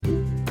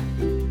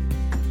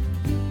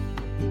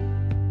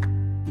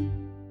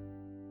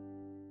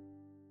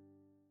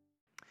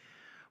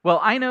Well,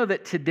 I know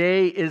that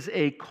today is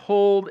a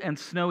cold and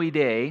snowy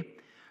day,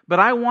 but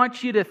I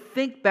want you to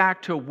think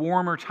back to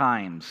warmer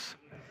times.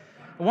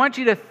 I want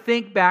you to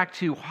think back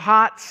to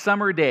hot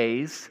summer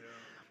days,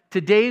 to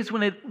days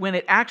when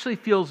it actually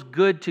feels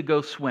good to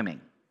go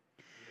swimming.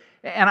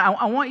 And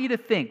I want you to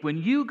think,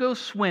 when you go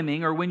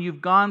swimming or when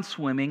you've gone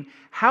swimming,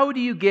 how do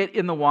you get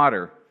in the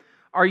water?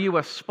 Are you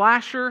a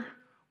splasher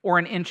or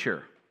an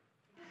incher?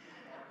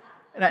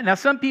 Now,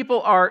 some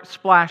people are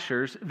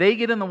splashers. They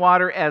get in the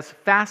water as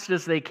fast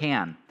as they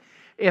can.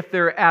 If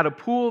they're at a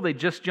pool, they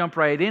just jump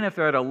right in. If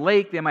they're at a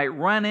lake, they might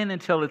run in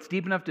until it's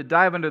deep enough to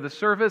dive under the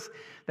surface.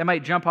 They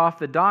might jump off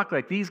the dock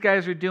like these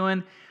guys are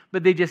doing,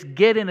 but they just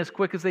get in as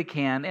quick as they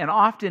can. And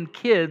often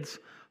kids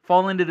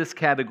fall into this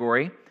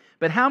category.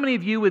 But how many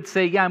of you would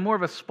say, yeah, I'm more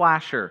of a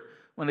splasher,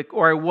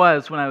 or I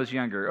was when I was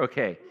younger?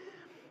 Okay.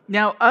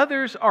 Now,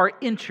 others are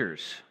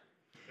inchers.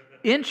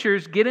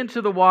 Inchers get into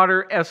the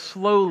water as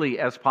slowly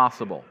as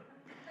possible.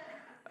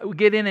 We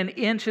get in an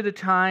inch at a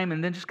time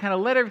and then just kind of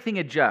let everything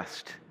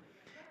adjust.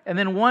 And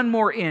then one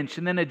more inch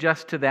and then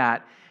adjust to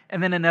that,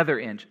 and then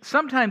another inch.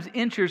 Sometimes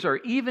inchers are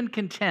even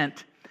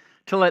content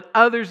to let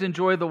others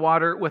enjoy the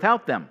water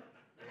without them.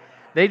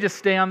 They just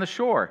stay on the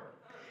shore.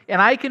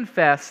 And I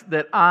confess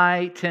that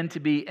I tend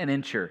to be an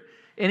incher.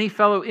 Any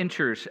fellow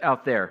inchers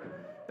out there?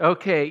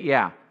 Okay,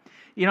 yeah.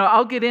 You know,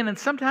 I'll get in, and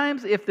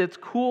sometimes if it's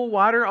cool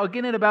water, I'll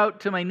get in about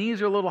to my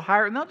knees or a little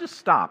higher, and they'll just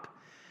stop.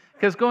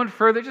 Because going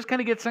further just kind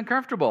of gets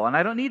uncomfortable, and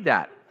I don't need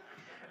that.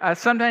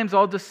 Sometimes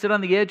I'll just sit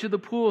on the edge of the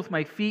pool with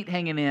my feet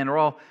hanging in, or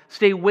I'll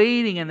stay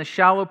wading in the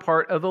shallow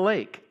part of the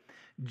lake.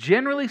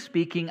 Generally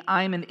speaking,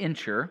 I'm an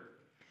incher,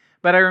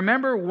 but I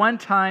remember one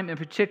time in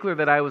particular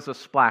that I was a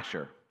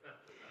splasher.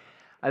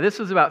 This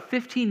was about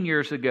 15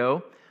 years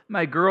ago.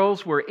 My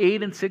girls were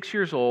 8 and 6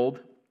 years old,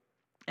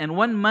 and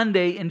one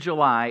Monday in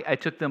July, I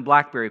took them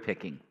blackberry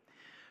picking.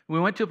 We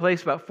went to a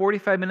place about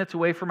 45 minutes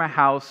away from my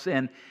house,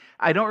 and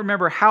I don't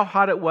remember how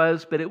hot it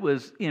was, but it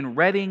was in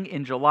Redding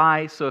in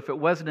July, so if it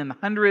wasn't in the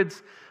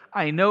hundreds,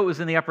 I know it was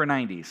in the upper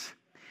 90s.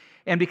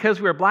 And because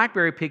we were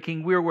blackberry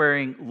picking, we were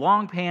wearing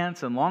long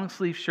pants and long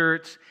sleeve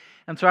shirts,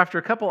 and so after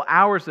a couple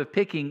hours of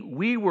picking,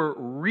 we were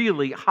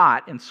really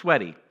hot and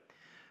sweaty.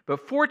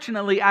 But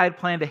fortunately, I had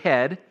planned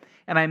ahead,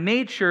 and I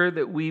made sure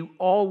that we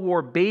all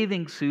wore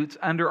bathing suits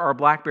under our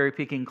blackberry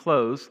picking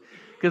clothes,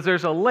 because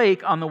there's a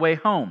lake on the way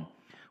home.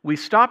 We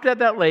stopped at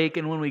that lake,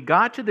 and when we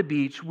got to the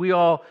beach, we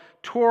all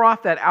tore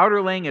off that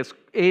outer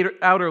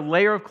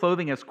layer of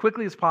clothing as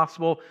quickly as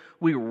possible.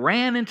 We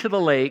ran into the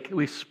lake,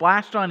 we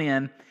splashed on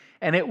in,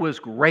 and it was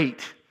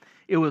great.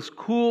 It was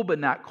cool but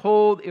not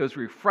cold. It was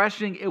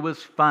refreshing. It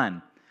was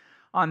fun.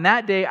 On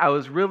that day, I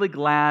was really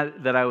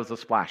glad that I was a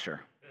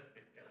splasher.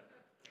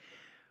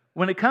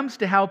 When it comes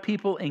to how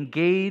people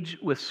engage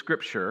with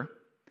Scripture,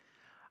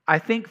 I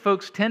think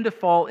folks tend to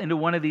fall into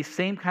one of these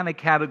same kind of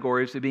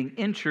categories of being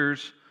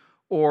inchers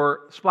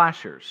or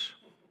splashers.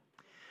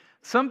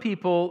 Some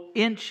people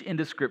inch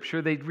into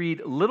Scripture. They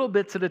read little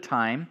bits at a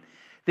time.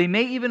 They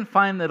may even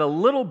find that a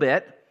little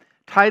bit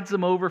tides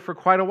them over for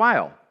quite a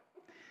while.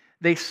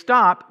 They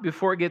stop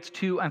before it gets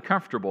too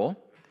uncomfortable.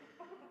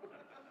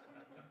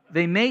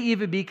 They may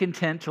even be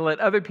content to let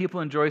other people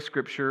enjoy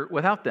Scripture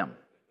without them.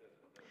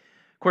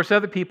 Of course,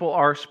 other people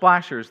are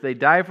splashers. They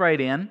dive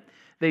right in.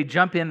 They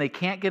jump in. They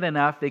can't get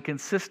enough. They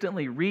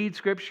consistently read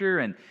Scripture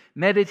and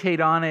meditate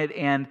on it,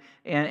 and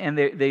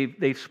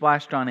they've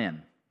splashed on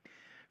in.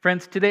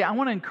 Friends, today I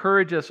want to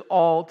encourage us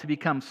all to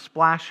become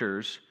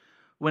splashers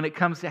when it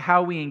comes to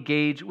how we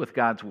engage with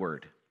God's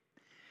Word.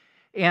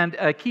 And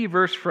a key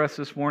verse for us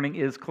this morning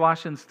is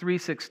Colossians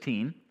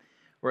 3:16,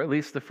 or at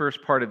least the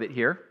first part of it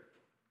here.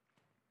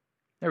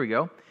 There we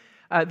go.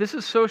 This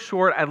is so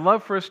short, I'd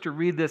love for us to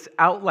read this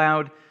out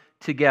loud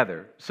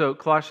together. So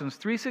Colossians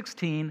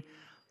 3:16,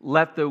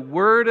 let the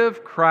word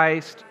of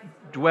Christ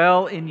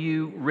dwell in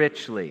you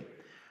richly.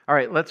 All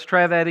right, let's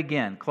try that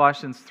again.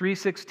 Colossians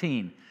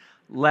 3:16,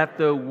 let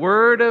the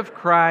word of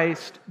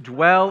Christ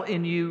dwell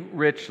in you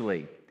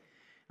richly.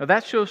 Now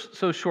that's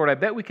so short, I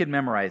bet we could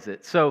memorize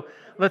it. So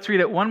let's read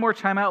it one more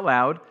time out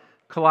loud.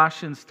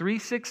 Colossians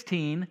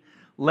 3:16,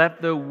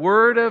 let the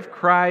word of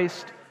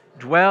Christ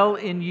dwell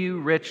in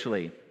you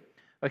richly.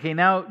 Okay,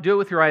 now do it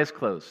with your eyes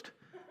closed.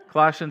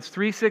 Colossians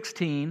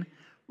 3:16,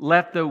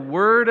 let the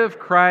word of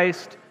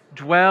Christ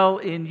dwell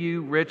in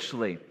you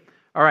richly.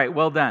 All right,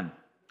 well done.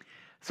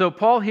 So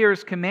Paul here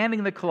is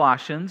commanding the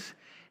Colossians,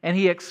 and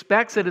he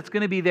expects that it's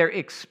going to be their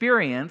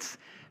experience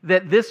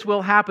that this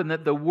will happen,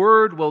 that the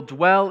word will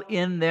dwell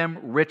in them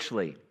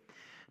richly.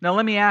 Now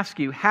let me ask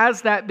you,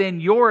 has that been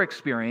your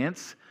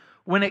experience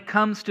when it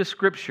comes to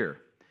Scripture?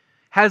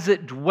 Has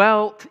it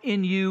dwelt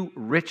in you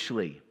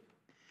richly?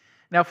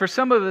 Now for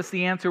some of us,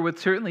 the answer would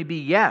certainly be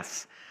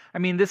yes. I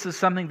mean, this is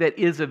something that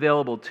is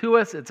available to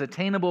us. It's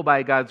attainable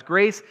by God's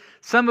grace.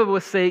 Some of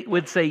us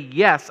would say,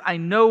 yes, I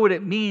know what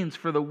it means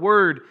for the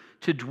word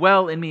to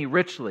dwell in me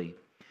richly.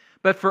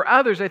 But for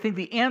others, I think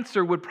the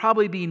answer would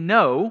probably be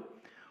no,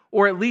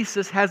 or at least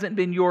this hasn't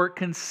been your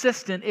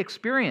consistent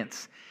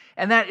experience.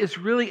 And that is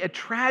really a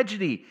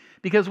tragedy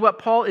because what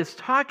Paul is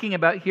talking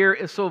about here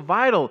is so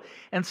vital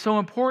and so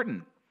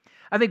important.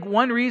 I think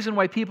one reason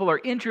why people are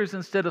inchers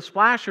instead of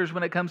splashers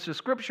when it comes to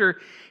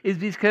Scripture is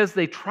because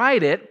they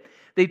tried it.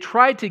 They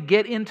tried to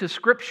get into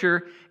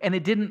Scripture and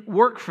it didn't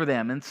work for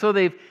them. And so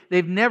they've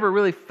never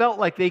really felt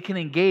like they can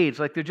engage,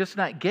 like they're just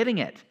not getting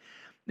it.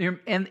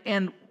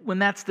 And when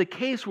that's the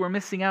case, we're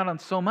missing out on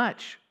so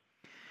much.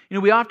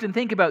 We often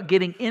think about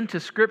getting into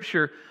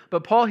Scripture,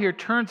 but Paul here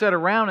turns that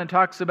around and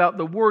talks about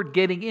the Word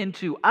getting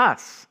into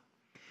us.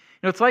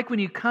 It's like when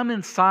you come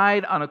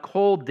inside on a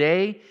cold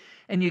day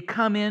and you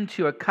come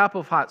into a cup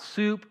of hot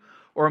soup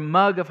or a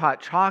mug of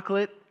hot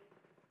chocolate.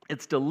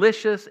 It's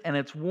delicious and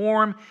it's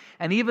warm,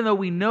 and even though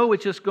we know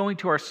it's just going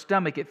to our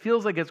stomach, it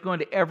feels like it's going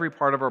to every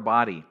part of our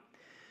body.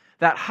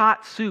 That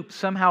hot soup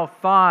somehow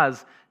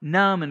thaws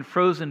numb and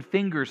frozen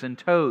fingers and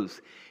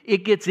toes.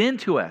 It gets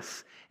into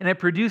us and it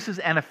produces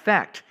an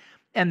effect.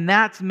 And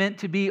that's meant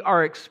to be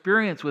our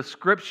experience with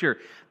Scripture,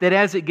 that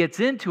as it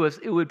gets into us,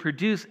 it would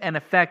produce an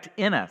effect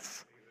in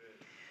us.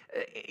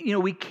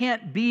 We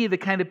can't be the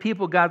kind of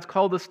people God's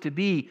called us to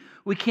be.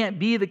 We can't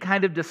be the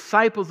kind of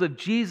disciples of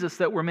Jesus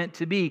that we're meant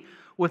to be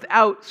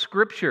without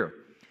Scripture.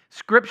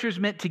 Scripture's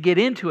meant to get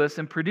into us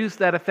and produce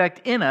that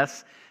effect in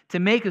us to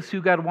make us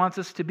who God wants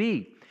us to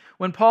be.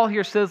 When Paul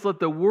here says, let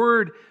the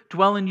Word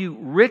dwell in you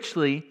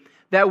richly,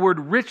 that word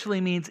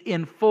richly means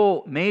in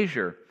full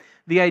measure.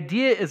 The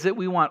idea is that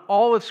we want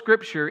all of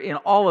Scripture in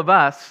all of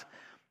us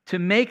to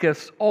make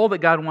us all that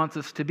God wants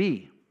us to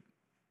be.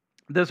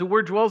 As the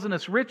Word dwells in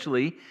us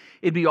richly,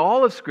 it'd be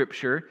all of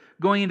Scripture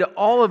going into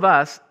all of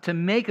us to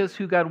make us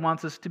who God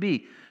wants us to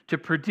be, to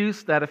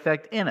produce that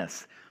effect in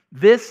us.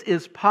 This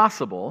is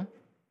possible,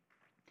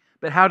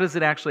 but how does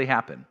it actually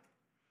happen?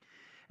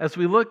 As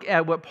we look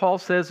at what Paul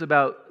says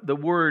about the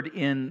Word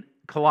in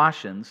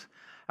Colossians,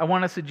 I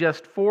want to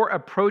suggest 4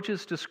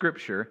 approaches to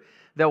Scripture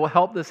that will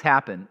help this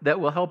happen, that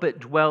will help it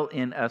dwell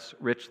in us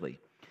richly.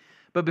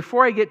 But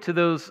before I get to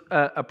those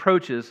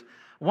approaches,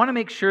 I want to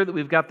make sure that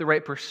we've got the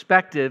right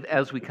perspective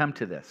as we come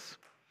to this.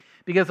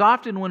 Because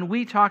often when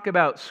we talk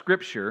about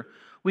Scripture,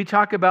 we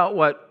talk about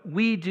what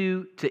we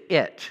do to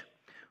it.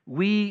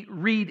 We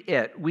read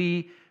it,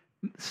 we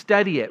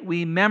study it,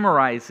 we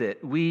memorize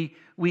it, we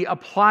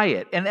apply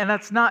it. And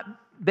that's not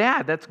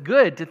bad. That's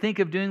good to think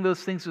of doing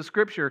those things with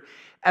Scripture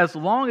as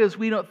long as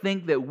we don't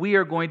think that we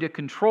are going to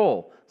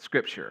control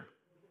Scripture.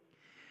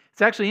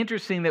 It's actually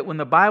interesting that when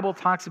the Bible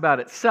talks about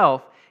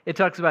itself, it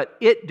talks about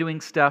it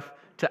doing stuff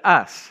to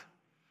us.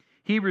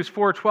 Hebrews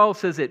 4:12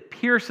 says it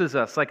pierces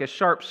us like a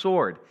sharp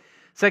sword.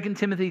 2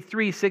 Timothy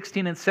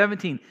 3:16 and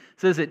 17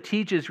 says it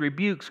teaches,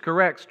 rebukes,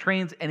 corrects,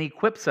 trains, and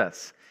equips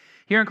us.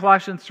 Here in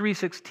Colossians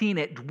 3:16,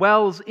 it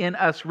dwells in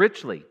us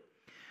richly.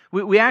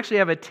 We actually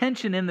have a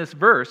tension in this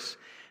verse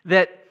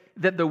that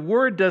the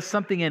Word does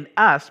something in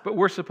us, but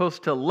we're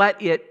supposed to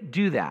let it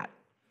do that.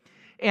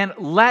 And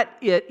let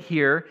it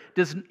here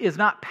is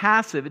not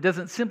passive. It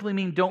doesn't simply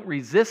mean don't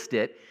resist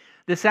it.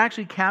 This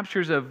actually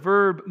captures a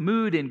verb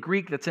mood in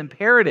Greek that's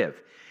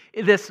imperative.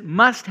 This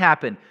must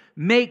happen.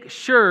 Make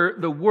sure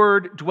the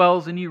Word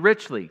dwells in you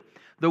richly.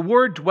 The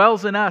Word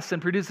dwells in us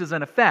and produces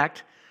an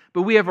effect,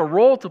 but we have a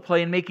role to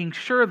play in making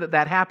sure that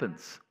that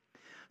happens.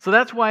 So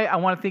that's why I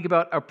want to think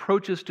about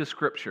approaches to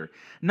Scripture.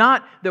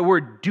 Not that we're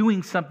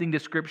doing something to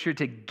Scripture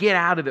to get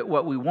out of it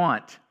what we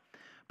want,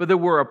 but that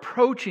we're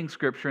approaching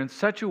Scripture in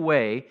such a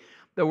way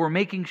that we're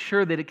making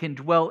sure that it can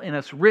dwell in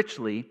us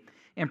richly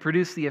and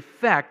produce the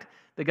effect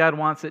that God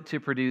wants it to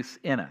produce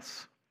in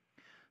us.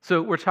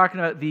 So we're talking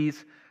about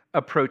these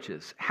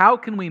approaches. How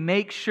can we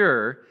make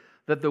sure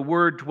that the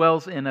Word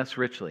dwells in us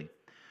richly?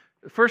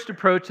 The first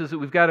approach is that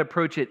we've got to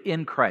approach it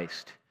in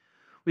Christ.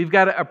 We've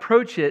got to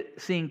approach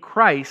it seeing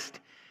Christ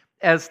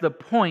as the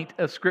point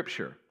of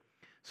Scripture.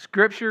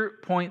 Scripture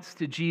points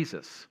to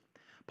Jesus.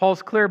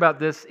 Paul's clear about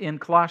this in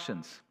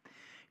Colossians.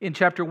 In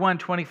chapter 1,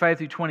 25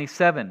 through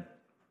 27, it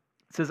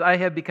says, I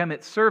have become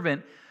its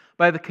servant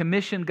by the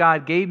commission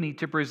God gave me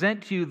to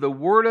present to you the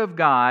Word of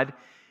God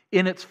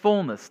in its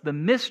fullness, the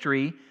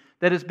mystery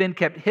that has been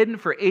kept hidden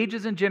for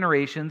ages and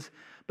generations,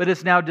 but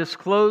is now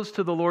disclosed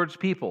to the Lord's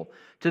people.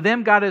 To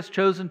them God has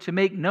chosen to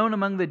make known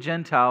among the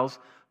Gentiles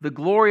the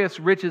glorious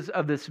riches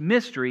of this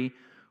mystery,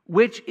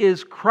 which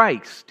is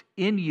Christ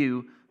in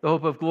you, the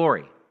hope of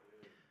glory.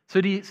 So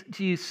do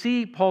you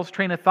see Paul's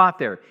train of thought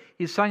there?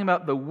 He's talking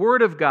about the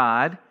Word of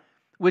God,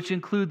 which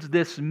includes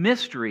this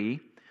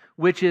mystery,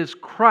 which is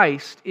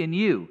Christ in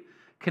you.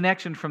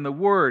 Connection from the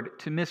Word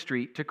to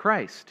mystery to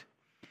Christ.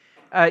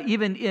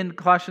 Even in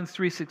Colossians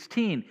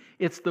 3:16,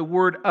 it's the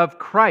Word of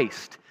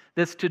Christ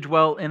that's to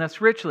dwell in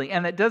us richly.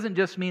 And that doesn't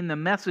just mean the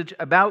message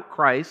about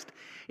Christ.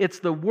 It's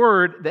the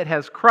Word that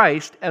has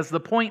Christ as the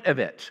point of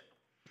it.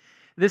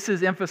 This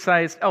is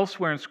emphasized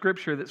elsewhere in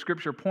Scripture, that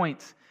Scripture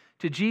points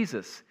to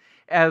Jesus.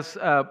 As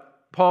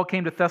Paul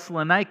came to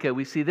Thessalonica,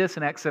 we see this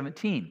in Acts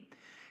 17.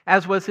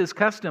 As was his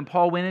custom,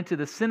 Paul went into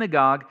the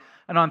synagogue,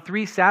 and on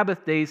 3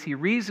 Sabbath days he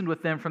reasoned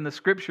with them from the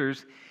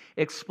Scriptures,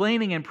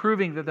 explaining and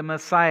proving that the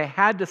Messiah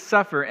had to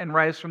suffer and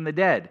rise from the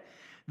dead.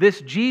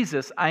 This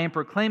Jesus I am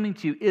proclaiming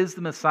to you is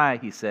the Messiah,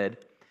 he said.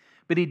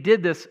 But he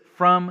did this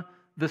from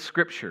the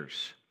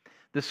Scriptures.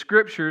 The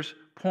Scriptures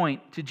point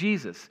to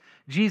Jesus.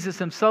 Jesus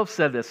himself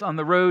said this on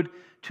the road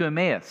to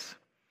Emmaus.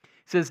 He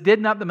says,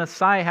 did not the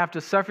Messiah have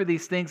to suffer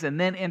these things and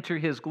then enter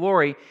his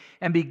glory?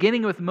 And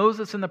beginning with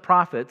Moses and the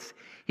prophets,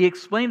 he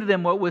explained to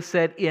them what was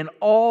said in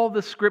all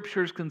the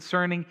Scriptures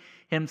concerning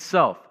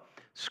himself.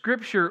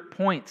 Scripture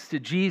points to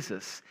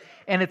Jesus,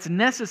 and it's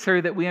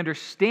necessary that we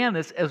understand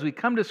this as we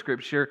come to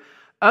Scripture.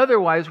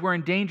 Otherwise, we're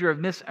in danger of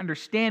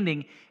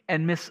misunderstanding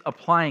and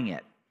misapplying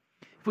it.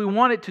 If we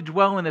want it to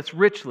dwell in us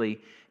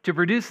richly, to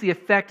produce the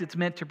effect it's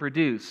meant to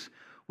produce,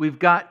 we've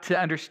got to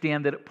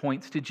understand that it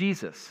points to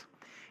Jesus.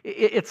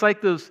 It's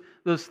like those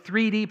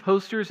 3D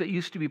posters that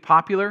used to be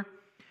popular,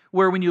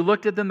 where when you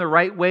looked at them the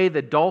right way,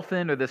 the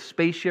dolphin or the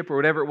spaceship or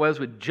whatever it was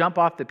would jump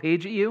off the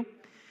page at you.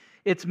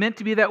 It's meant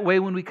to be that way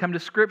when we come to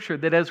Scripture,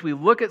 that as we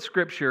look at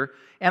Scripture,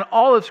 and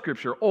all of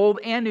Scripture, Old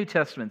and New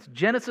Testaments,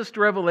 Genesis to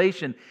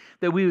Revelation,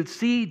 that we would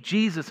see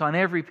Jesus on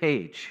every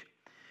page.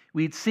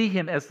 We'd see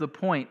him as the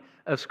point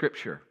of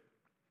Scripture.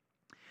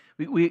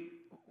 We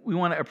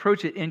want to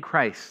approach it in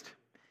Christ,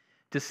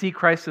 to see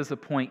Christ as the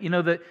point. You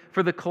know, that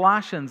for the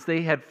Colossians,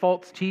 they had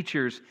false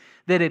teachers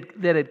that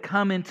had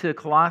come into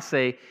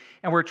Colossae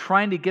and were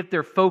trying to get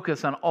their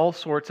focus on all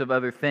sorts of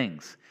other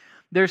things.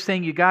 They're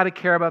saying you got to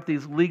care about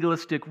these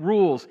legalistic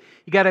rules.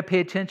 You got to pay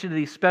attention to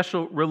these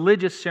special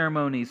religious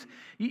ceremonies.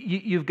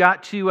 You've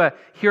got to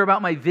hear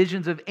about my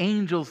visions of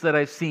angels that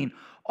I've seen.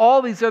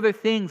 All these other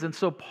things. And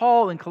so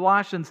Paul in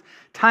Colossians,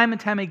 time and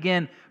time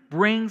again,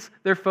 brings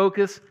their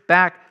focus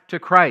back to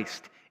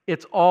Christ.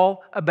 It's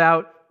all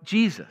about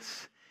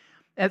Jesus.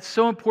 That's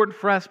so important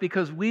for us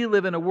because we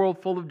live in a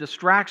world full of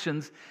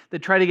distractions that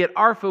try to get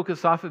our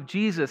focus off of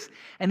Jesus.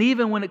 And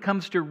even when it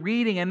comes to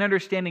reading and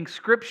understanding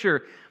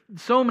Scripture,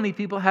 so many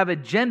people have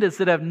agendas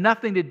that have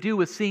nothing to do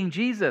with seeing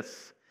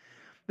Jesus.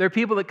 There are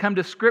people that come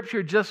to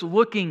Scripture just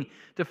looking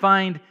to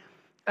find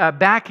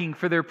backing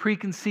for their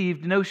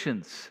preconceived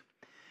notions.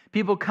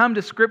 People come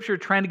to Scripture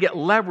trying to get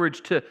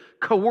leverage to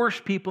coerce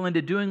people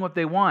into doing what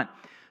they want.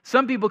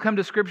 Some people come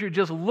to Scripture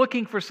just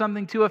looking for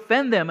something to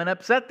offend them and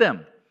upset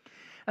them.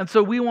 And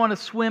so we want to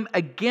swim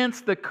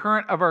against the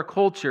current of our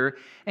culture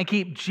and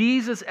keep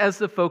Jesus as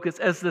the focus,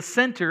 as the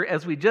center,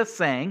 as we just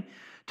sang,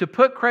 to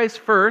put Christ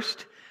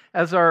first,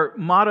 as our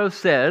motto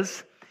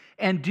says,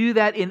 and do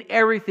that in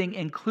everything,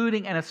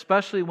 including and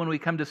especially when we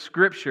come to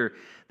Scripture,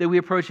 that we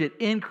approach it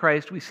in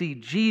Christ. We see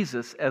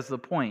Jesus as the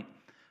point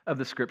of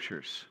the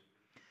Scriptures.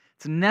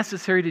 It's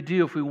necessary to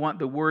do if we want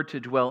the Word to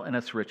dwell in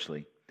us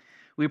richly.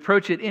 We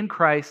approach it in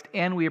Christ,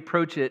 and we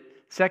approach it,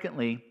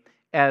 secondly,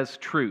 as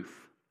truth.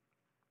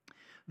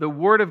 The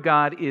Word of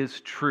God is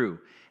true.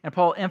 And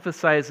Paul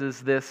emphasizes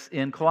this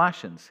in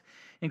Colossians.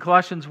 In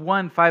Colossians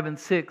 1, 5, and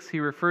 6, he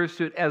refers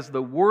to it as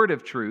the Word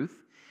of truth.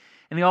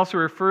 And he also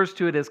refers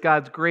to it as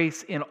God's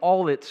grace in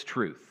all its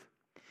truth.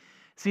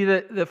 See,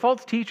 the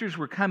false teachers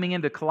were coming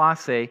into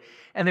Colossae,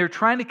 and they're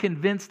trying to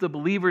convince the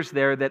believers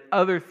there that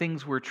other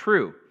things were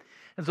true.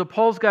 And so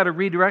Paul's got to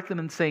redirect them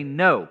and say,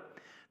 no,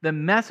 the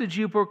message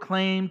you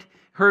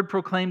heard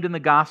proclaimed in the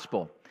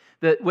gospel,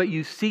 that what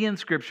you see in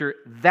Scripture,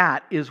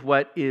 that is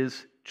what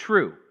is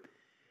true.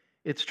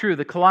 It's true.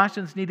 The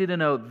Colossians needed to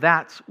know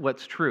that's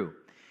what's true.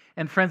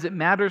 And friends, it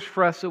matters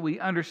for us that we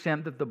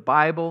understand that the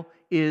Bible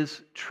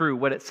is true.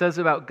 What it says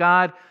about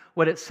God,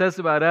 what it says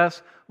about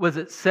us, what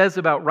it says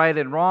about right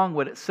and wrong,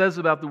 what it says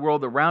about the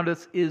world around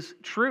us is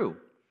true.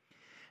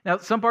 Now,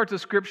 some parts of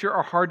Scripture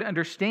are hard to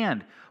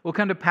understand. We'll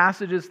come to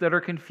passages that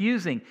are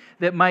confusing,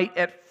 that might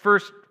at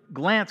first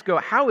glance go,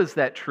 how is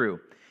that true?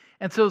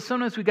 And so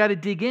sometimes we've got to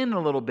dig in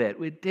a little bit.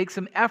 It takes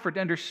some effort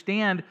to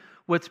understand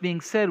what's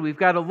being said. We've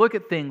got to look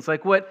at things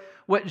like what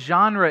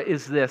genre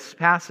is this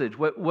passage?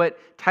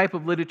 What type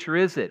of literature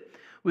is it?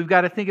 We've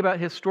got to think about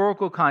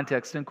historical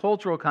context and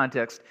cultural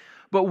context.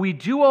 But we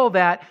do all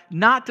that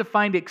not to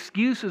find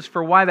excuses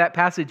for why that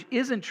passage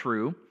isn't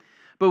true,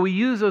 but we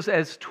use those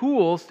as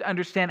tools to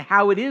understand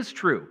how it is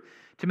true,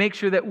 to make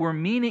sure that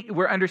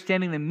we're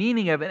understanding the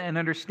meaning of it and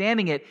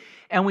understanding it.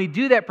 And we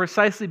do that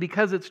precisely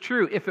because it's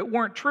true. If it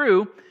weren't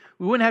true,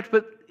 we wouldn't have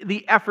to put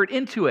the effort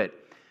into it.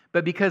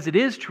 But because it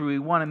is true, we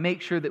want to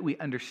make sure that we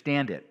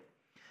understand it.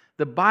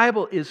 The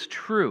Bible is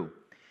true,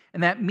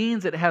 and that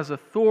means it has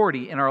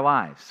authority in our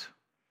lives.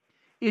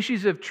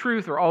 Issues of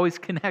truth are always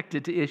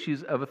connected to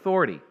issues of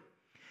authority.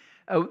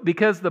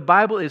 Because the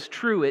Bible is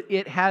true,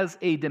 it has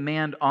a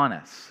demand on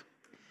us.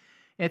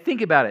 And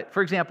think about it.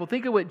 For example,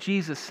 think of what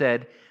Jesus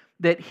said,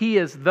 that He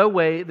is the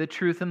way, the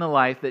truth, and the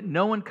life, that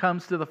no one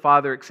comes to the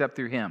Father except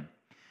through Him.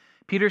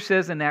 Peter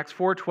says in Acts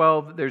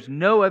 4:12, that there's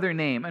no other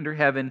name under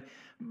heaven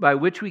by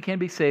which we can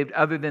be saved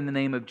other than the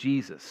name of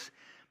Jesus.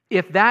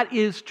 If that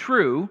is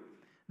true,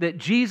 that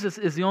Jesus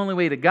is the only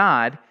way to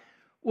God,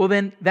 well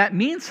then that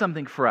means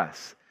something for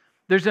us.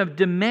 There's a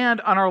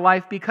demand on our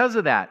life because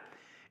of that.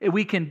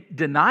 We can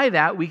deny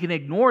that, we can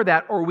ignore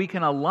that, or we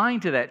can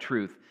align to that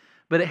truth.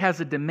 But it has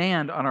a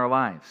demand on our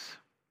lives.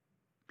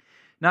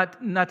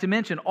 Not to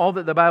mention all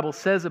that the Bible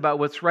says about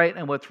what's right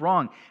and what's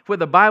wrong. If what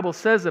the Bible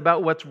says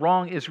about what's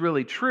wrong is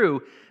really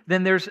true,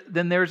 then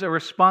there's a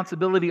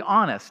responsibility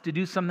on us to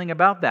do something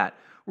about that.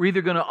 We're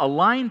either going to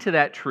align to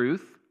that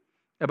truth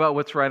about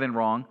what's right and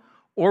wrong,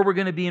 or we're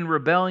going to be in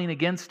rebellion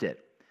against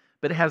it.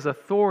 But it has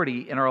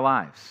authority in our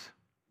lives.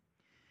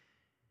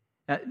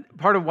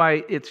 Part of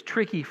why it's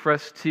tricky for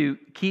us to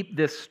keep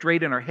this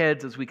straight in our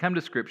heads as we come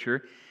to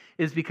Scripture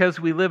is because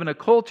we live in a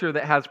culture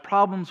that has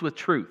problems with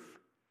truth.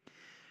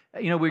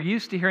 We're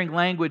used to hearing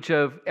language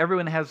of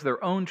everyone has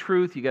their own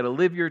truth. You got to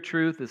live your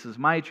truth. This is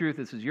my truth.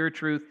 This is your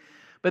truth.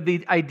 But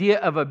the idea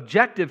of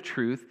objective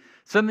truth,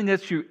 something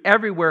that's true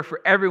everywhere for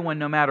everyone,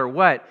 no matter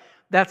what,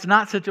 that's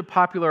not such a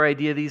popular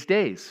idea these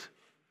days.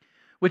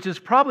 Which is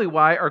probably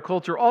why our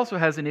culture also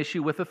has an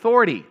issue with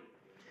authority.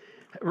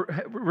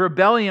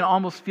 Rebellion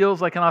almost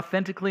feels like an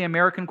authentically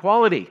American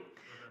quality,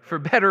 for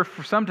better,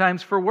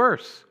 sometimes for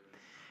worse.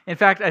 In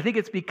fact, I think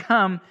it's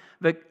become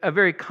a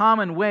very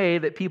common way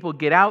that people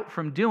get out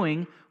from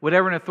doing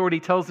whatever an authority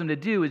tells them to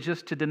do, is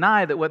just to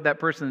deny that what that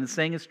person is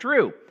saying is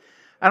true.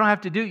 I don't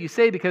have to do what you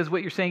say because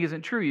what you're saying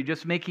isn't true. You're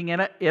just making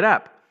it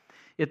up.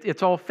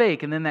 It's all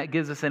fake, and then that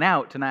gives us an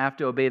out to not have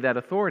to obey that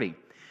authority.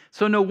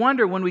 So no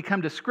wonder when we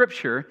come to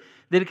Scripture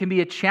that it can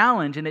be a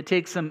challenge, and it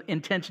takes some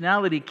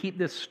intentionality to keep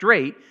this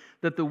straight,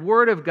 that the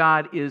Word of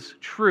God is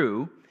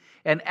true,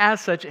 and as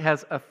such it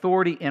has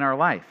authority in our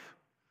life.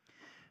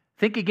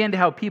 Think again to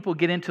how people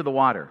get into the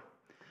water.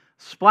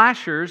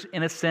 Splashers,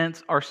 in a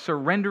sense, are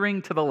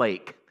surrendering to the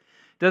lake.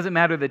 Doesn't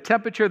matter the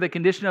temperature, the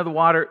condition of the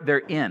water, they're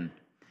in.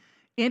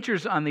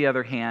 Inchers, on the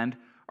other hand,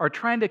 are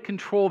trying to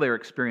control their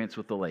experience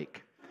with the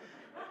lake.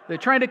 They're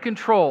trying to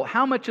control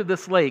how much of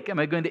this lake am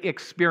I going to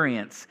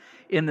experience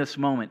in this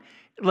moment.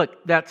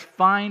 Look, that's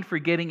fine for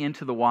getting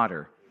into the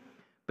water,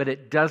 but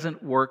it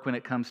doesn't work when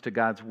it comes to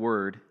God's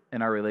Word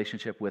and our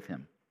relationship with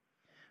Him.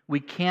 We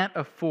can't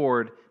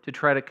afford to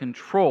try to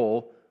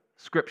control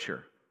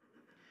Scripture.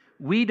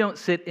 We don't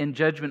sit in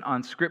judgment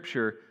on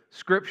Scripture.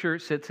 Scripture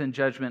sits in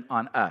judgment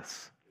on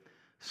us.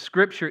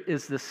 Scripture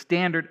is the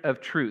standard of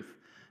truth.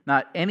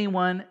 Not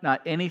anyone,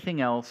 not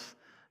anything else,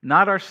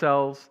 not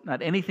ourselves,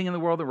 not anything in the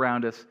world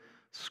around us.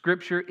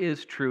 Scripture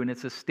is true, and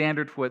it's a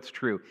standard for what's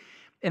true.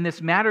 And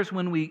this matters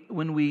when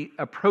we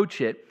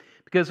approach it,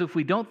 because if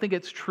we don't think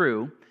it's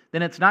true,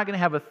 then it's not going to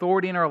have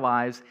authority in our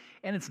lives,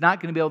 and it's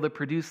not going to be able to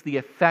produce the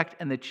effect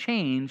and the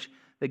change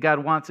that God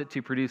wants it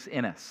to produce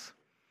in us.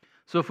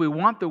 So if we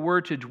want the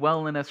Word to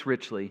dwell in us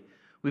richly,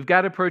 we've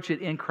got to approach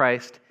it in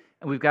Christ,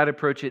 and we've got to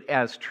approach it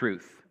as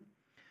truth.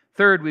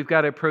 Third, we've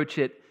got to approach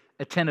it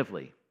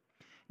attentively.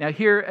 Now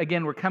here,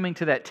 again, we're coming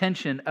to that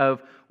tension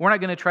of we're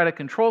not going to try to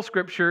control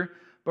Scripture,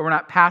 but we're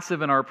not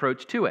passive in our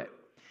approach to it.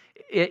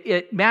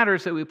 It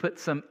matters that we put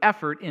some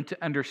effort into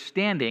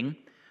understanding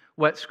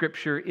what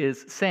Scripture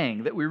is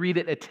saying, that we read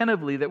it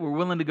attentively, that we're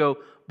willing to go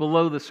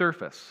below the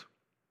surface.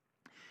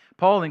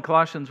 Paul in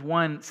Colossians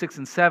 1, 6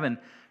 and 7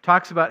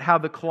 talks about how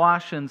the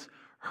Colossians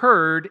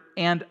heard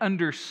and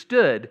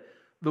understood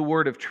the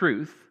word of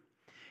truth,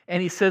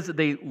 and he says that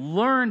they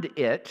learned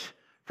it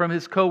from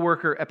his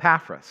co-worker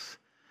Epaphras.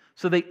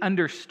 So they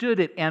understood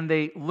it and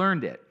they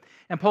learned it.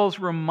 And Paul's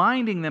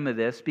reminding them of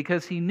this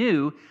because he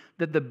knew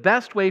that the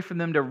best way for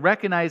them to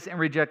recognize and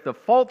reject the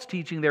false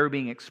teaching they were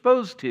being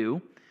exposed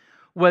to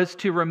was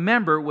to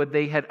remember what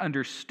they had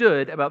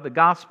understood about the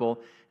gospel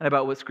and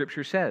about what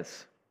Scripture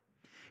says.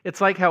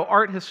 It's like how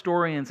art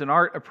historians and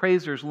art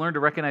appraisers learn to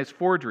recognize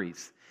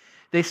forgeries.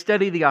 They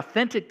study the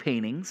authentic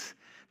paintings,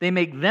 they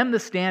make them the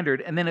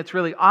standard, and then it's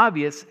really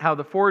obvious how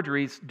the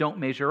forgeries don't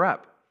measure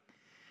up.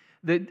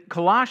 The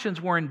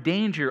Colossians were in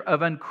danger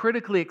of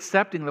uncritically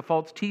accepting the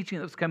false teaching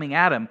that was coming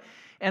at them,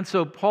 and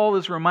so Paul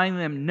is reminding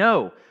them,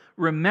 no,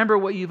 remember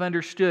what you've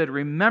understood,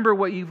 remember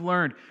what you've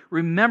learned,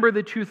 remember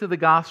the truth of the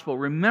gospel,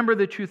 remember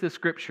the truth of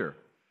Scripture.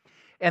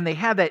 And they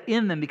had that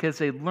in them because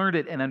they learned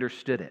it and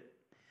understood it.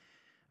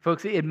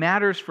 Folks, it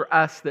matters for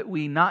us that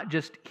we not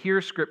just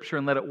hear Scripture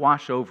and let it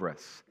wash over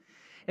us.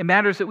 It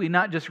matters that we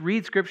not just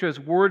read Scripture as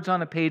words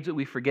on a page that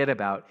we forget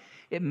about.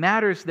 It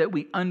matters that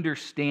we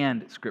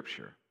understand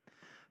Scripture.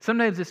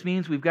 Sometimes this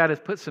means we've got to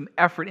put some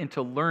effort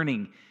into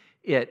learning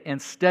it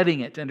and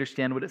studying it to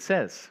understand what it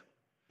says.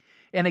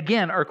 And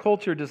again, our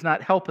culture does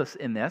not help us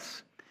in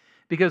this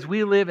because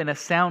we live in a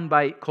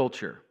soundbite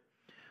culture.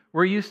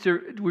 We're used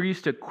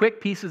to quick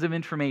pieces of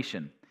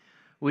information.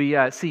 We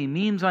see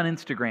memes on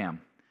Instagram.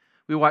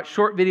 We watch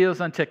short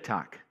videos on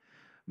TikTok.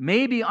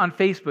 Maybe on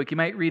Facebook you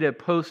might read a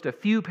post a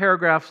few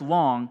paragraphs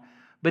long,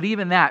 but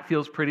even that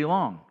feels pretty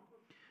long.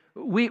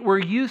 We're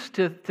used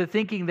to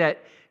thinking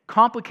that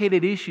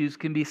complicated issues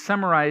can be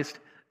summarized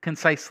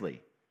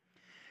concisely.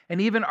 And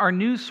even our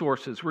news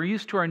sources, we're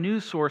used to our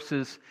news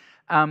sources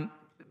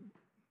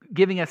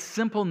giving us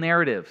simple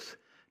narratives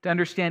to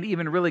understand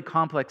even really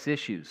complex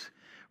issues.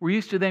 We're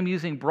used to them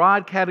using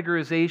broad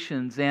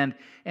categorizations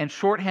and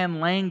shorthand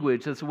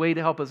language as a way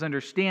to help us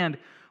understand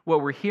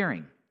what we're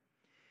hearing.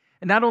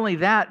 And not only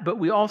that, but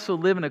we also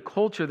live in a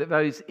culture that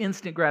values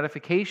instant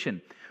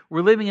gratification.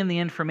 We're living in the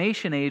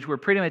information age where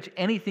pretty much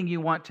anything you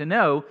want to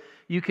know,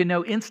 you can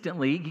know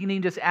instantly. You can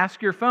even just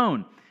ask your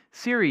phone,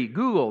 Siri,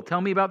 Google,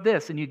 tell me about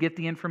this, and you get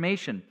the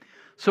information.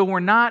 So we're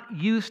not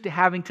used to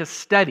having to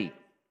study.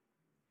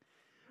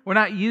 We're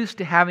not used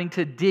to having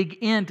to dig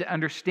in to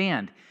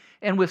understand.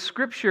 And with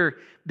Scripture,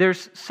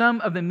 there's some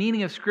of the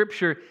meaning of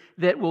Scripture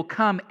that will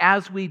come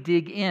as we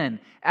dig in,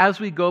 as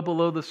we go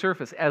below the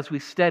surface, as we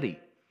study.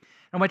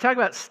 And when I talk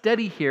about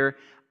study here,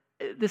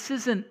 this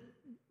isn't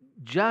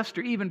just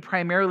or even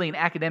primarily an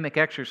academic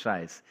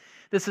exercise.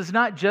 This is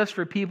not just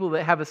for people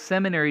that have a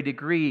seminary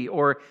degree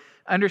or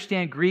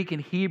understand Greek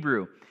and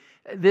Hebrew.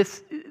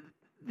 This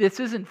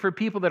isn't for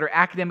people that are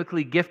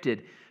academically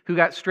gifted who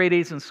got straight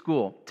A's in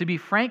school. To be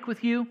frank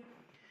with you,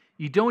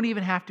 you don't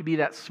even have to be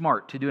that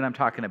smart to do what I'm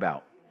talking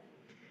about.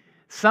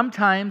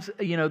 Sometimes,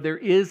 there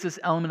is this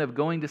element of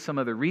going to some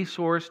other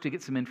resource to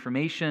get some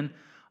information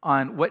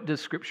on what does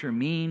Scripture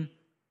mean,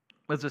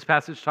 what's this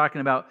passage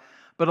talking about.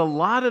 But a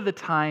lot of the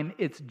time,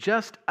 it's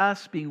just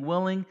us being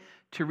willing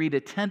to read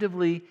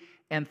attentively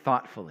and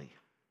thoughtfully.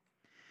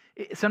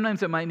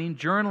 Sometimes it might mean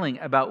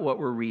journaling about what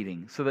we're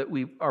reading so that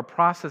we are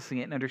processing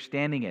it and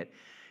understanding it.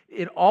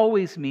 It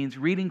always means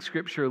reading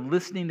Scripture,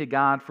 listening to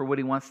God for what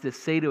He wants to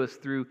say to us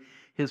through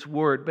His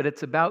Word, but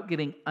it's about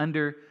getting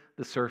under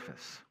the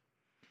surface.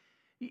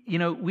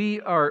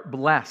 We are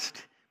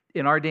blessed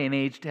in our day and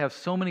age to have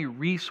so many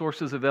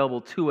resources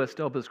available to us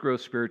to help us grow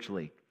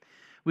spiritually.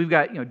 We've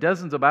got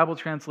dozens of Bible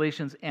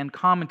translations and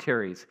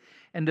commentaries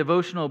and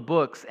devotional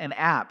books and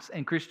apps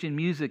and Christian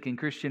music and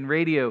Christian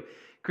radio,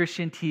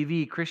 Christian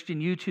TV, Christian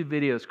YouTube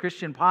videos,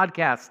 Christian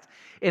podcasts,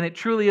 and it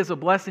truly is a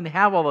blessing to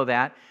have all of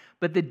that.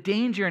 But the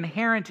danger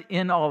inherent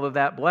in all of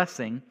that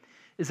blessing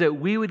is that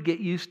we would get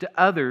used to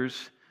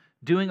others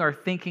doing our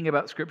thinking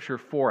about Scripture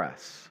for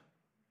us.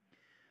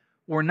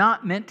 We're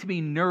not meant to be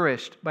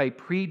nourished by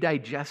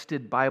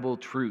pre-digested Bible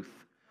truth.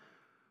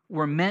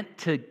 We're meant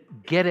to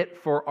get it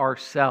for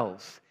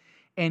ourselves.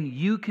 And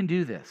you can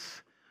do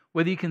this.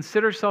 Whether you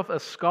consider yourself a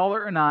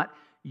scholar or not,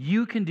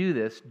 you can do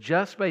this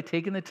just by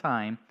taking the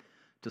time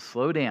to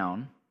slow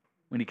down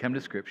when you come to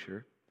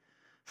Scripture.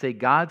 Say,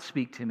 God,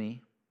 speak to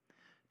me.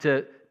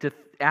 To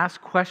ask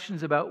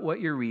questions about what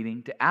you're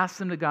reading, to ask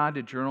them to God,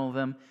 to journal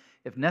them.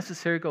 If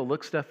necessary, go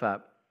look stuff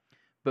up.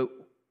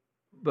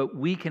 But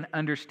we can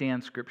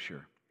understand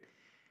Scripture.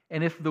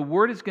 And if the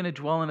Word is going to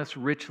dwell in us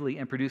richly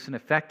and produce an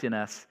effect in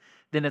us,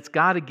 then it's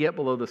got to get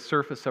below the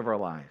surface of our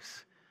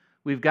lives.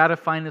 We've got to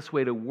find this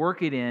way to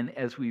work it in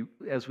as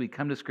we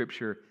come to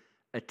Scripture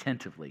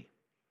attentively.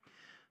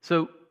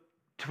 So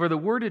for the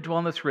Word to dwell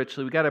in us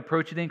richly, we've got to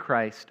approach it in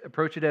Christ,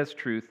 approach it as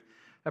truth,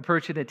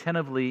 approach it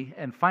attentively,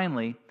 and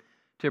finally,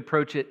 to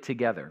approach it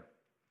together.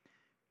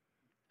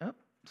 Oh,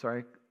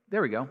 sorry.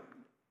 There we go.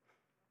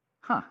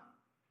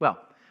 Well,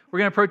 we're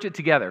going to approach it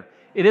together.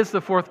 It is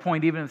the fourth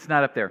point, even if it's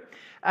not up there.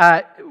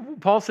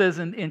 Paul says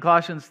in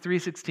Colossians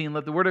 3:16,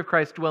 let the word of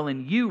Christ dwell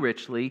in you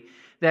richly.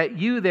 That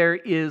you there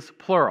is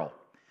plural.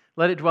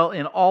 Let it dwell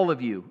in all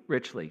of you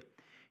richly.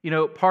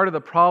 Part of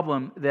the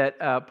problem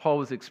that Paul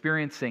was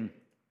experiencing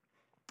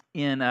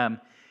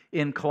in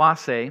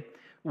Colossae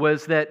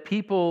was that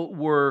people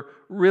were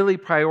really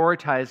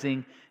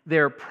prioritizing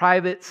their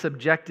private,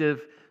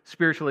 subjective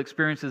spiritual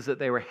experiences that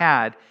they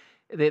had,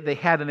 and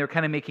they were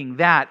kind of making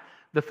that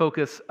the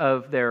focus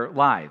of their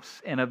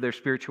lives and of their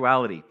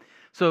spirituality.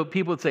 So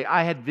people would say,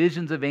 I had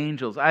visions of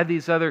angels, I had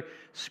these other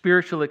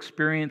spiritual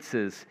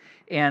experiences,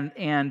 and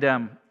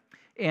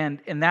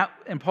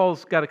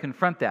Paul's got to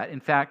confront that. In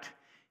fact,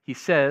 he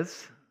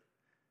says,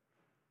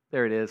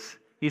 there it is,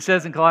 he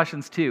says in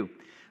Colossians 2,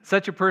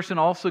 such a person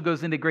also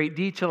goes into great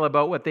detail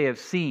about what they have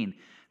seen.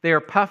 They are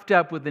puffed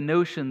up with the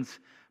notions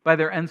by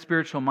their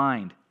unspiritual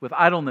mind, with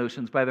idle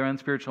notions by their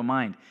unspiritual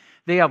mind.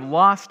 They have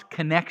lost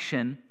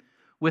connection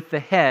with the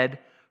head,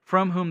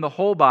 from whom the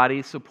whole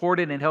body,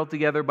 supported and held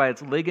together by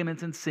its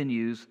ligaments and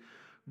sinews,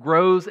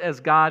 grows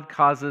as God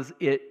causes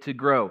it to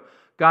grow.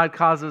 God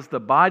causes the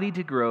body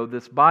to grow,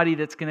 this body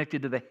that's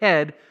connected to the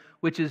head,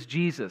 which is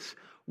Jesus.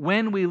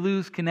 When we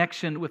lose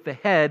connection with the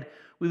head,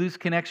 we lose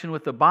connection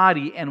with the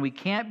body, and we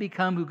can't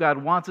become who God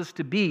wants us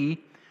to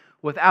be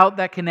without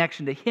that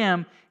connection to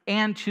Him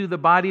and to the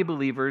body of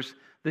believers,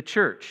 the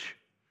church.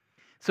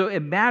 So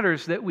it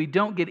matters that we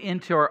don't get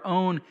into our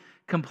own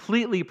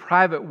completely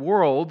private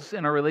worlds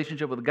in our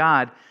relationship with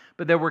God,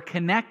 but that we're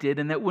connected,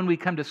 and that when we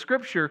come to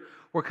Scripture,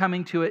 we're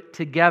coming to it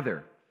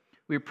together.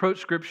 We approach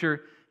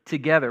Scripture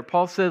together.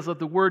 Paul says, let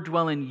the word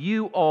dwell in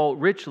you all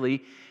richly,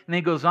 and then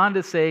he goes on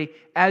to say,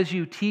 as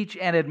you teach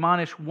and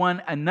admonish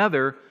one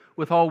another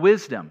with all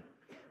wisdom.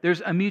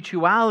 There's a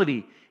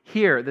mutuality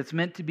here that's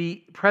meant to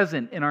be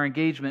present in our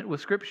engagement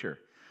with Scripture.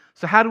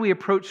 So how do we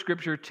approach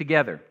Scripture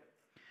together?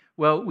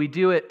 Well, we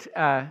do it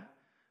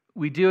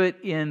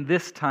in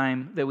this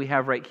time that we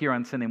have right here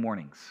on Sunday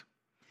mornings.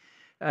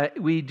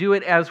 We do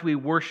it as we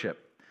worship.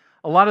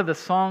 A lot of the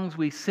songs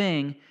we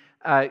sing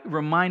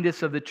remind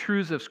us of the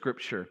truths of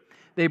Scripture.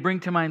 They bring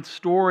to mind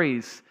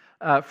stories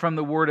from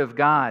the Word of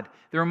God.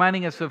 They're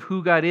reminding us of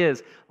who God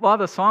is. A lot of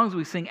the songs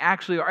we sing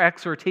actually are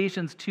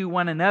exhortations to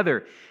one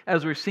another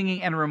as we're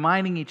singing and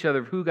reminding each other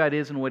of who God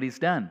is and what He's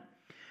done.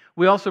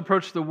 We also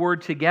approach the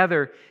Word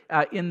together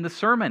in the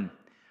sermon.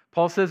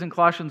 Paul says in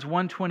Colossians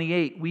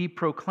 1:28, we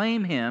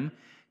proclaim Him,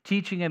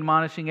 teaching and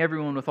admonishing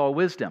everyone with all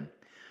wisdom.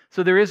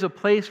 So there is a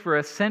place for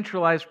a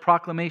centralized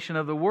proclamation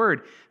of the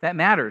Word that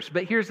matters.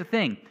 But here's the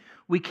thing.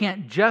 We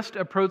can't just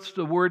approach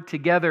the Word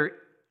together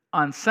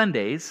on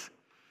Sundays,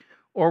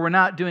 or we're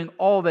not doing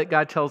all that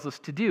God tells us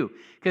to do.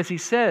 Because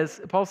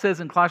Paul says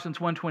in Colossians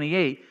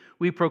 1:28,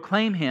 we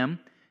proclaim Him,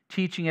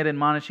 teaching and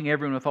admonishing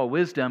everyone with all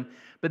wisdom.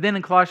 But then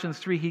in Colossians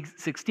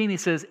 3:16, he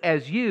says,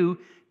 as you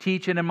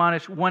teach and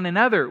admonish one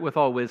another with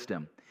all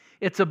wisdom.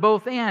 It's a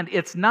both and.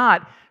 It's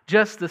not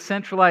just the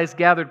centralized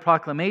gathered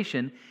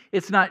proclamation.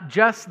 It's not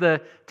just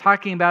the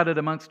talking about it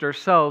amongst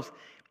ourselves.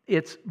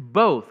 It's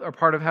both are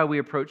part of how we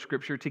approach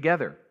Scripture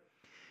together.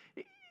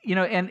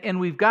 And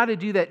we've got to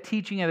do that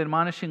teaching and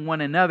admonishing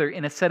one another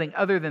in a setting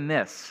other than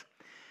this.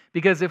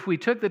 Because if we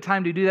took the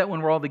time to do that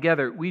when we're all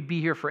together, we'd be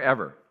here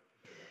forever.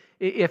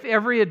 If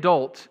every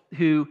adult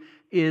who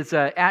is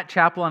at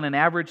chapel on an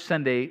average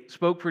Sunday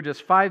spoke for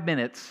just 5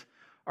 minutes,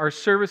 our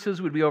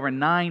services would be over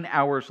 9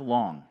 hours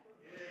long.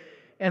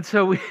 And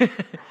so,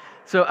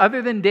 so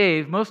other than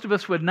Dave, most of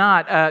us would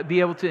not be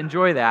able to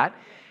enjoy that.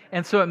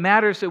 And so it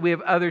matters that we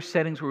have other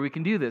settings where we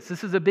can do this.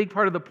 This is a big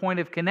part of the point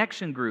of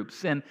connection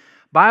groups and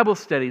Bible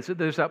studies, that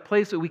there's that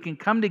place that we can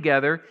come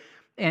together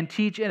and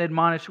teach and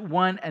admonish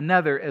one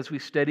another as we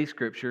study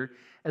Scripture,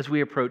 as we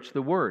approach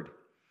the Word.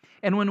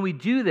 And when we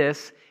do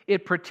this,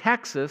 it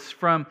protects us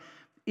from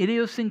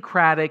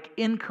idiosyncratic,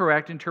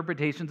 incorrect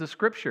interpretations of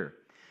Scripture.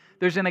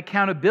 There's an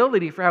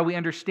accountability for how we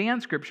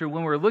understand Scripture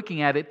when we're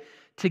looking at it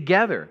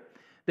together.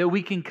 That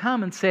we can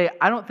come and say,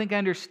 I don't think I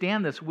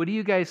understand this. What do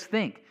you guys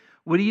think?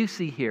 What do you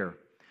see here?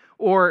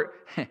 Or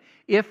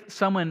if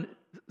someone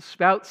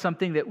spouts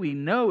something that we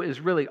know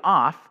is really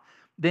off,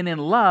 then in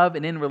love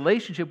and in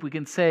relationship we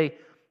can say,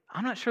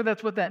 I'm not sure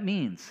that's what that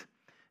means.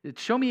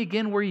 Show me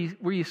again where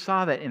you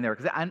saw that in there,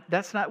 because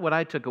that's not what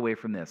I took away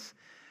from this.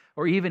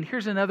 Or even,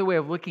 here's another way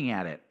of looking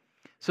at it.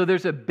 So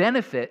there's a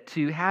benefit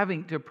to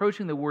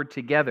approaching the Word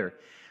together.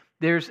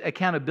 There's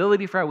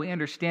accountability for how we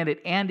understand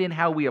it and in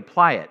how we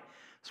apply it,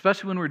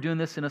 especially when we're doing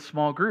this in a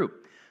small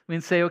group. We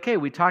can say, okay,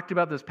 we talked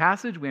about this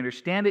passage, we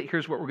understand it,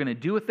 here's what we're going to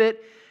do with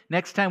it.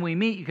 Next time we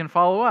meet, you can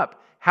follow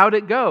up. How'd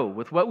it go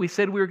with what we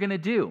said we were going to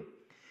do?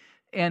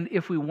 And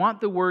if we want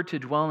the Word to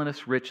dwell in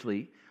us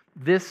richly,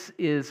 this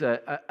is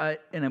an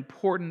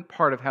important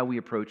part of how we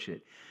approach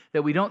it.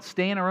 That we don't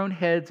stay in our own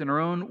heads, in our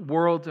own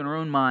worlds, in our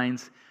own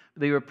minds.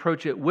 They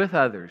approach it with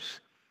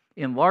others.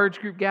 In large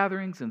group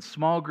gatherings, in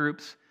small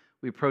groups,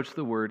 we approach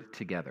the Word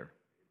together.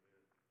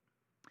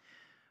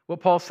 What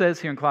Paul says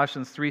here in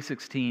Colossians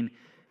 3:16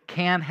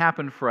 can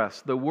happen for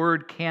us. The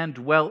Word can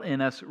dwell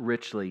in us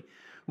richly.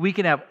 We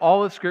can have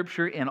all of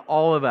Scripture in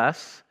all of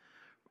us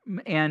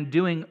and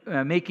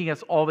making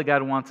us all that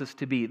God wants us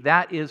to be.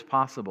 That is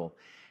possible.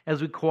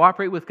 As we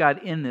cooperate with God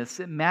in this,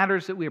 it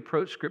matters that we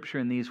approach Scripture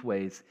in these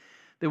ways,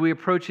 that we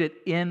approach it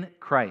in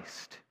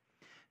Christ,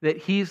 that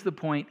He's the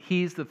point,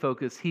 He's the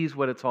focus, He's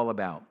what it's all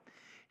about.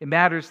 It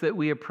matters that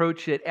we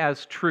approach it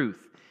as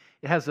truth.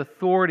 It has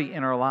authority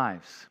in our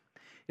lives.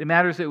 It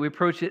matters that we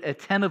approach it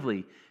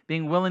attentively,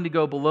 being willing to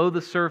go below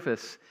the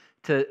surface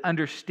to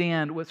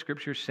understand what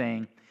Scripture is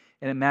saying,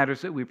 and it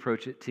matters that we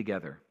approach it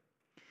together.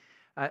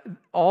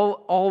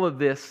 All of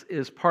this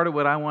is part of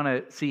what I want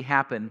to see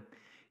happen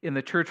in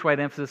the church-wide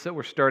emphasis that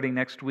we're starting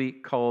next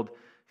week called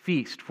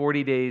Feast,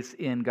 40 Days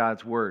in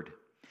God's Word.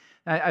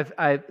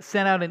 I've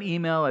sent out an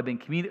email,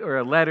 or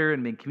a letter,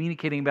 and been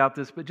communicating about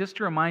this, but just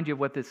to remind you of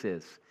what this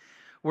is.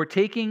 We're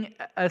taking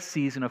a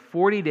season of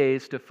 40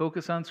 days to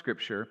focus on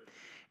Scripture,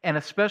 and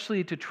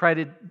especially to try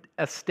to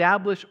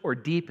establish or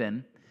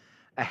deepen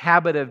a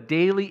habit of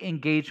daily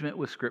engagement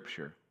with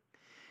Scripture.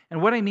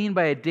 And what I mean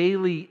by a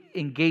daily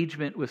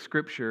engagement with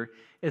Scripture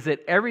is that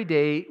every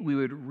day we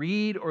would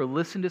read or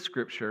listen to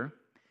Scripture,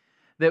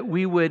 that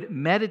we would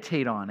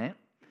meditate on it,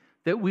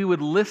 that we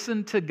would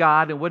listen to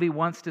God and what He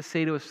wants to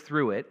say to us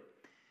through it,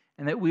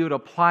 and that we would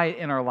apply it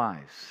in our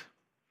lives.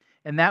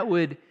 And that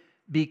would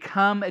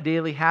become a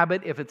daily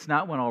habit if it's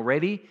not one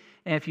already.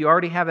 And if you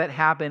already have that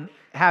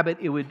habit,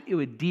 it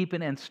would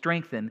deepen and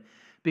strengthen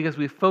because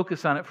we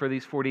focus on it for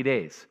these 40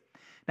 days.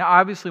 Now,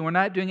 obviously, we're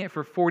not doing it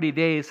for 40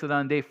 days so that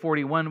on day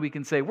 41 we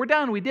can say, we're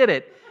done, we did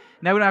it.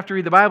 Now we don't have to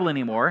read the Bible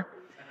anymore.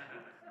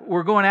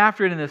 We're going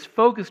after it in this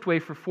focused way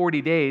for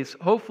 40 days,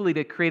 hopefully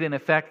to create an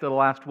effect that will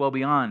last well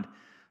beyond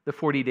the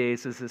 40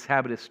 days as this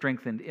habit is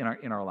strengthened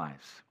in our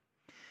lives.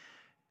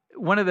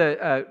 One of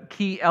the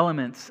key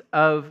elements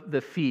of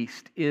the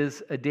feast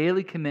is a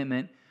daily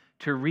commitment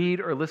to read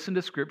or listen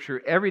to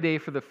Scripture every day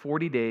for the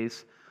 40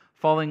 days,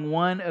 following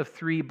one of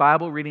 3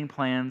 Bible reading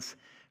plans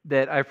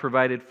that I've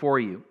provided for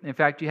you. In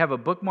fact, you have a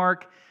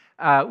bookmark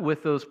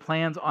with those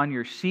plans on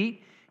your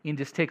seat. You can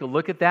just take a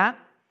look at that.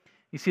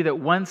 You see that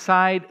one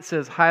side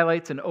says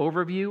highlights and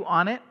overview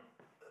on it.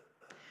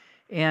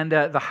 And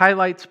the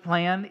highlights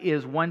plan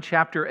is one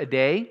chapter a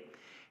day,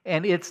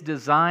 and it's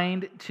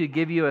designed to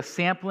give you a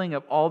sampling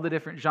of all the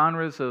different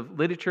genres of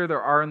literature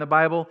there are in the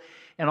Bible,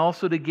 and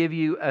also to give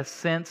you a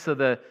sense of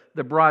the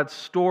broad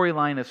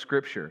storyline of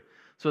Scripture.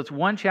 So it's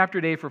one chapter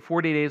a day for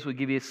 40 days will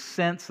give you a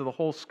sense of the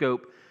whole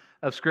scope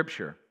of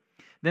Scripture.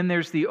 Then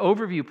there's the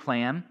overview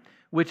plan,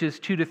 which is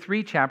 2 to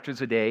 3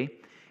 chapters a day.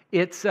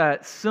 It's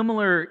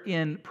similar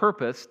in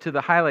purpose to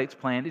the highlights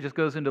plan. It just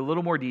goes into a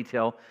little more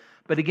detail.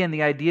 But again,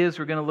 the idea is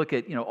we're going to look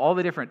at all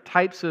the different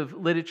types of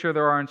literature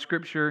there are in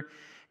Scripture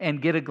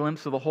and get a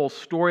glimpse of the whole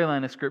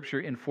storyline of Scripture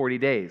in 40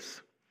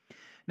 days.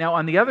 Now,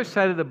 on the other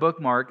side of the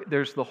bookmark,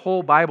 there's the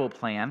whole Bible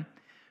plan,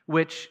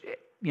 which,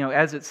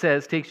 as it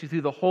says, takes you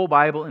through the whole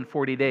Bible in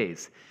 40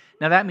 days.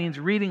 Now, that means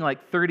reading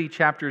like 30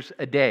 chapters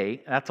a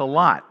day. That's a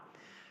lot.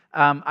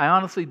 I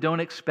honestly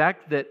don't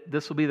expect that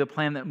this will be the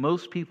plan that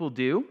most people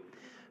do.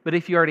 But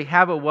if you already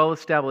have a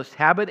well-established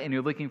habit and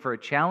you're looking for a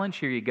challenge,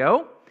 here you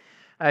go.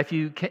 If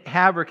you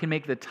have or can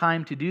make the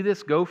time to do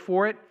this, go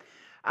for it.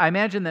 I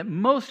imagine that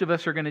most of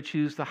us are going to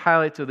choose the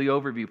highlights of the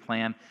overview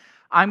plan.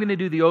 I'm going to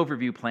do the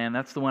overview plan.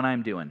 That's the one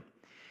I'm doing.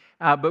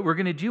 But we're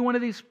going to do one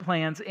of these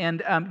plans,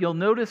 and you'll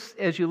notice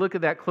as you look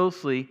at that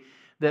closely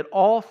that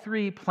all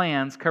 3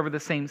 plans cover the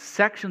same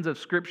sections of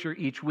Scripture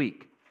each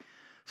week.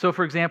 So,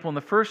 for example, in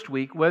the first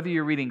week, whether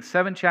you're reading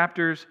 7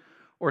 chapters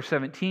or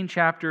 17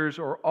 chapters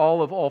or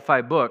all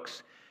 5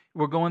 books,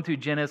 we're going through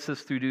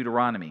Genesis through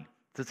Deuteronomy.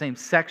 It's the same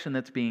section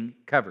that's being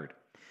covered.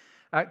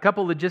 A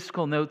couple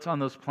logistical notes on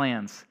those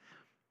plans.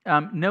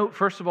 Note,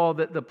 first of all,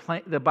 that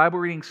the Bible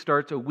reading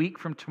starts a week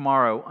from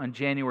tomorrow on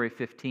January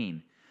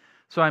 15.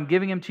 So I'm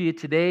giving them to you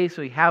today,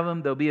 so you have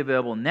them. They'll be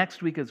available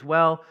next week as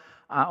well.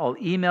 I'll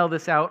email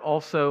this out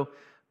also,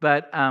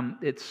 but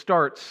it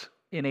starts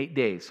in 8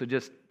 days. So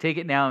just take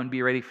it now and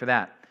be ready for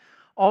that.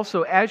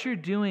 Also, as you're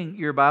doing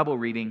your Bible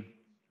reading,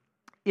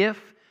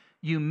 if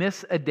you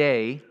miss a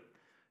day,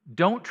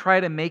 don't try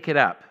to make it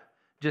up.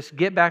 Just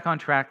get back on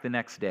track the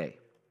next day.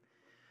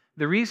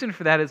 The reason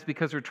for that is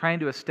because we're trying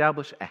to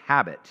establish a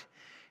habit.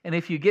 And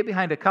if you get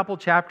behind a couple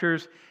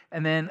chapters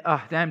and then,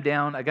 now I'm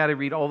down, I got to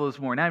read all those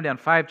more. Now I'm down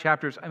 5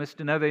 chapters, I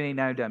missed another day,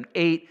 now I'm down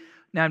 8,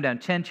 now I'm down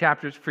 10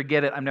 chapters,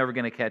 forget it, I'm never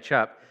going to catch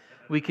up.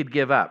 We could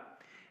give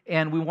up.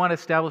 And we want to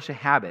establish a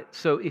habit.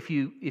 So if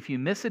you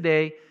miss a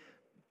day,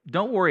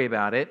 don't worry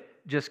about it.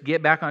 Just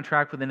get back on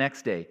track for the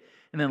next day.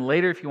 And then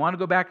later, if you want to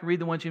go back and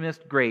read the ones you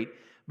missed, great.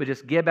 But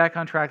just get back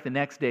on track the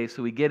next day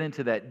so we get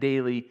into that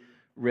daily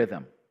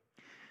rhythm.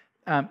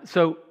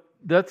 So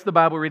that's the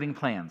Bible reading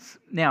plans.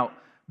 Now,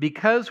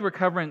 because we're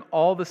covering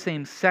all the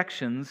same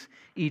sections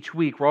each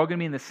week, we're all going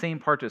to be in the same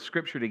part of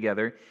Scripture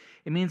together,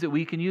 it means that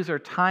we can use our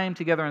time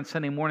together on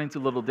Sunday mornings a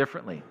little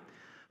differently.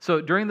 So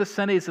during the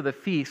Sundays of the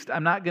feast,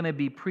 I'm not going to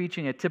be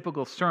preaching a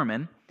typical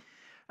sermon.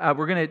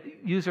 We're going to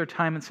use our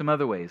time in some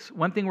other ways.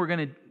 One thing we're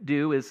going to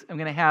do is I'm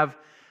going to have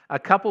a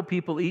couple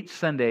people each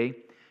Sunday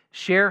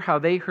share how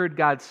they heard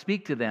God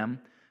speak to them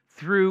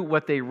through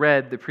what they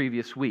read the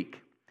previous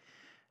week.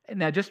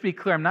 Now, just to be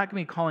clear, I'm not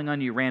going to be calling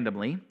on you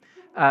randomly.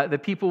 The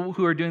people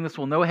who are doing this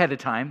will know ahead of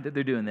time that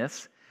they're doing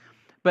this.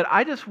 But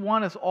I just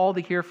want us all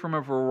to hear from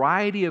a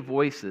variety of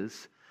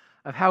voices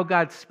of how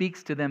God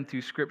speaks to them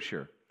through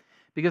Scripture.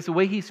 Because the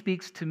way He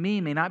speaks to me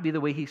may not be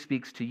the way He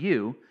speaks to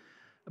you,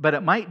 but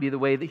it might be the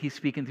way that He's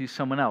speaking through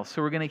someone else.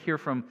 So we're going to hear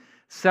from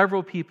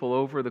several people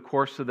over the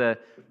course of the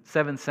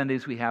 7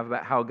 Sundays we have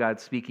about how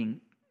God's speaking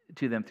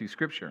to them through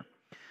Scripture.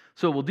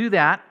 So we'll do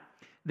that.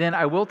 Then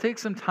I will take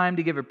some time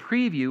to give a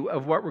preview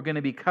of what we're going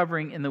to be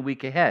covering in the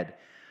week ahead.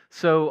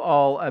 So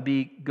I'll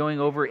be going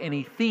over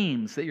any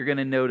themes that you're going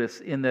to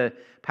notice in the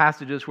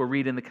passages we'll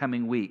read in the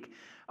coming week.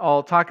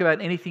 I'll talk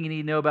about anything you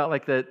need to know about,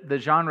 like the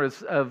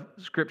genres of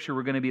Scripture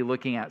we're going to be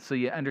looking at, so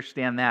you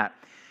understand that.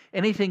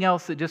 Anything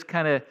else that just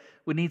kind of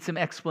would need some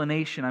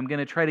explanation, I'm going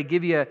to try to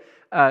give you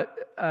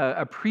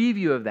a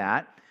preview of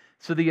that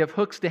so that you have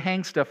hooks to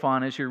hang stuff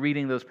on as you're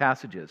reading those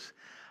passages.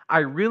 I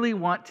really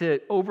want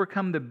to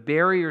overcome the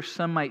barrier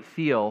some might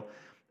feel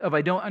of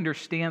I don't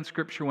understand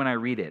Scripture when I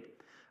read it.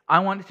 I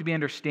want it to be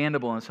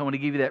understandable, and so I want to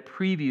give you that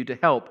preview to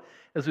help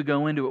as we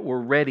go into it. We're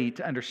ready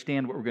to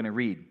understand what we're going to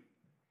read.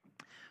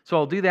 So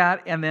I'll do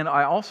that, and then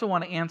I also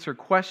want to answer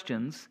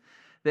questions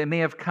that may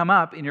have come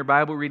up in your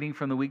Bible reading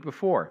from the week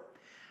before.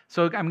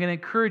 So I'm going to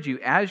encourage you,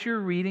 as you're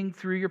reading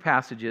through your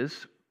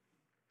passages,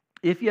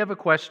 if you have a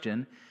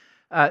question,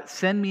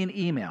 send me an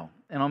email,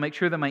 and I'll make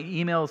sure that my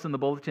email is in the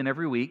bulletin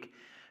every week.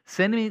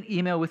 Send me an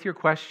email with your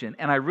question,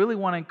 and I really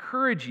want to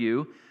encourage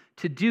you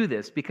to do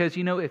this because,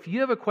 if you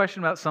have a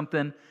question about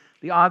something,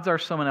 the odds are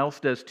someone else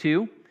does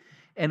too,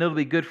 and it'll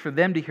be good for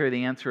them to hear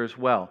the answer as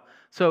well.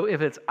 So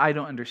if it's, I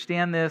don't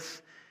understand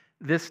this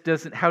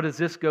doesn't, how does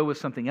this go with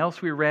something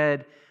else we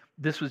read?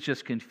 This was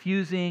just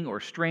confusing or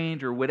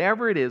strange or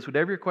whatever it is,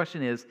 whatever your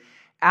question is,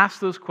 ask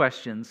those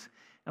questions,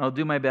 and I'll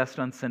do my best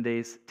on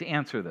Sundays to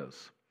answer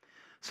those.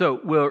 So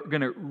we're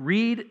going to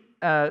read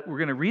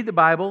the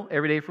Bible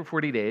every day for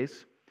 40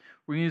 days.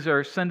 We're going to use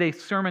our Sunday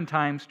sermon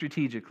time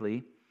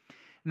strategically.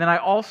 And then I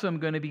also am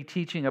going to be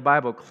teaching a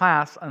Bible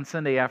class on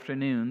Sunday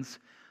afternoons.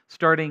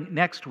 starting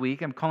next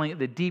week. I'm calling it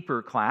the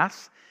Deeper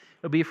class.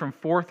 It'll be from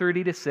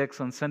 4:30 to 6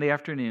 on Sunday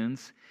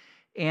afternoons.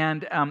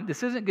 And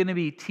this isn't going to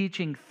be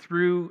teaching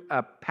through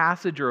a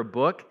passage or a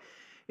book.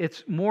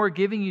 It's more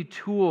giving you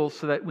tools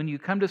so that when you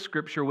come to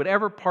Scripture,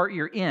 whatever part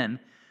you're in,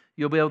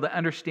 you'll be able to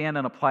understand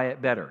and apply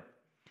it better.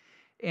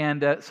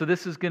 And so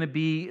this is going to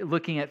be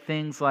looking at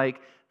things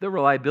like the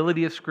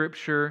reliability of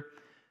Scripture,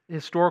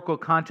 historical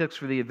context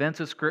for the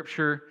events of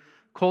Scripture,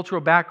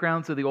 cultural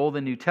backgrounds of the Old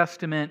and New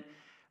Testament,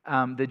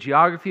 the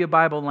geography of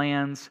Bible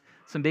lands,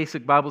 some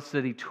basic Bible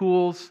study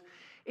tools.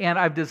 And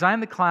I've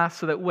designed the class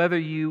so that whether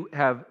you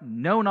have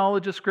no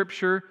knowledge of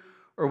Scripture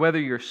or whether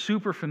you're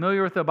super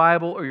familiar with the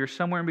Bible or you're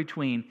somewhere in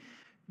between,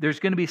 there's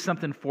going to be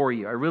something for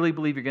you. I really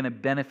believe you're going to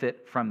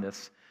benefit from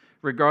this,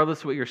 regardless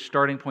of what your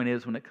starting point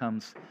is when it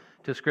comes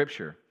to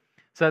Scripture.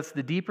 So that's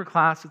the Deeper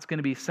class. It's going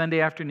to be Sunday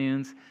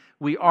afternoons.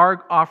 We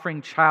are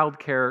offering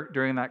childcare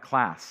during that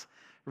class.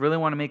 I really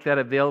want to make that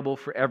available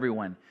for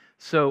everyone.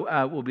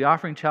 So we'll be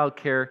offering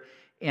childcare,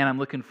 and I'm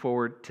looking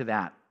forward to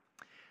that.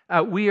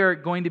 We are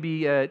going to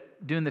be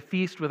doing the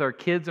feast with our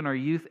kids and our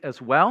youth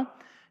as well.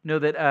 Know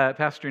that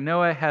Pastor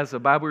Noah has a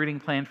Bible reading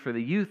plan for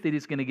the youth that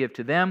he's going to give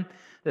to them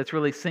that's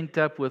really synced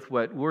up with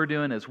what we're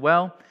doing as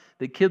well.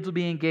 The kids will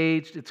be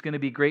engaged. It's going to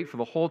be great for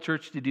the whole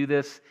church to do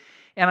this.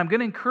 And I'm going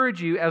to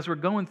encourage you, as we're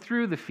going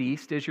through the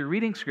feast, as you're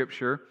reading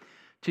Scripture,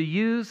 to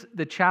use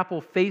the chapel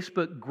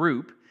Facebook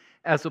group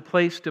as a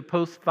place to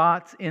post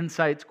thoughts,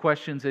 insights,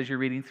 questions as you're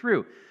reading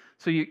through.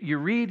 So you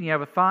read and you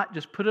have a thought,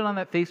 just put it on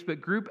that Facebook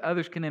group.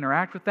 Others can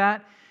interact with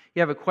that. You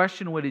have a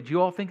question, what did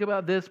you all think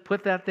about this?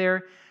 Put that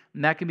there.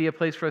 And that can be a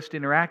place for us to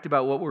interact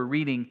about what we're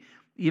reading,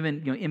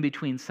 even in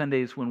between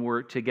Sundays when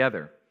we're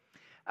together.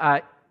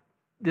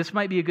 This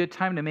might be a good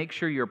time to make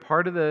sure you're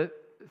part of the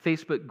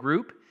Facebook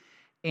group.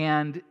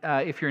 And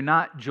if you're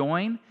not,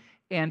 join.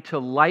 And to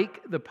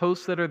like the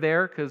posts that are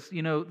there, because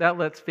that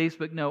lets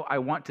Facebook know I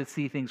want to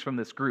see things from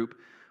this group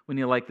when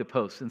you like the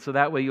posts. And so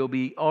that way you'll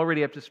be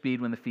already up to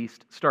speed when the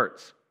feast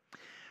starts.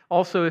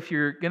 Also, if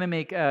you're going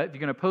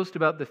to post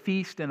about the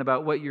feast and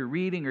about what you're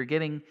reading or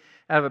getting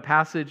out of a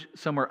passage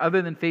somewhere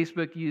other than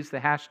Facebook, use the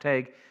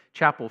hashtag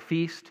Chapel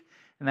Feast,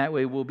 and that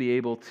way we'll be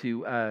able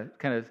to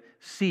kind of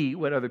see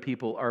what other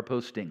people are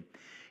posting.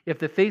 If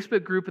the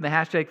Facebook group and the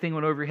hashtag thing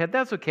went over your head,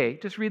 that's okay.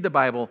 Just read the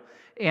Bible,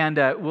 and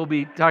we'll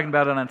be talking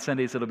about it on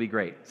Sundays. It'll be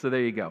great. So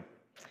there you go.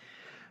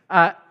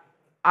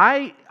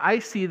 I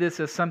see this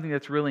as something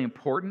that's really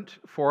important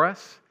for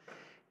us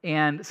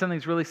and something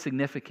that's really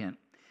significant.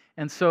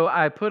 And so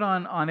I put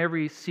on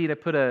every seat, I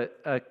put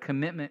a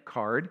commitment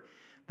card.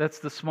 That's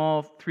the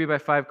small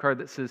 3x5 card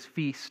that says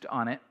Feast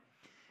on it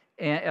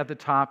at the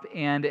top.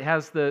 And it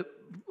has the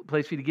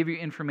place for you to give your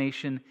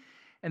information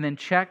and then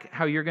check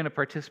how you're going to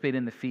participate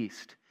in the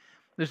feast.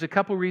 There's a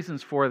couple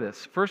reasons for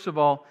this. First of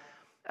all,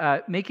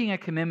 making a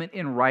commitment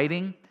in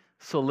writing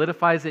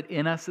solidifies it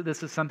in us that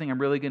this is something I'm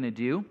really going to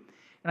do.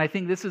 And I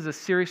think this is a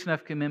serious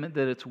enough commitment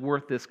that it's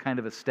worth this kind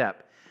of a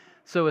step.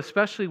 So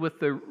especially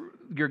with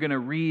you're going to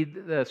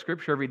read the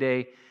Scripture every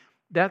day,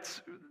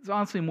 that's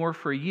honestly more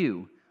for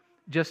you,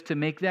 just to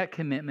make that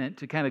commitment,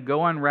 to kind of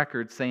go on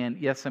record saying,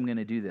 yes, I'm going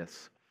to do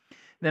this.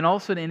 Then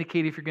also to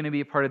indicate if you're going to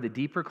be a part of the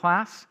Deeper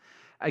class.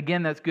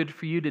 Again, that's good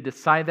for you to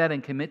decide that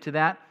and commit to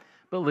that.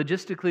 But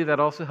logistically, that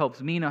also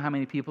helps me know how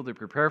many people to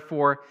prepare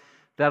for.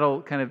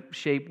 That'll kind of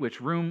shape which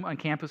room on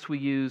campus we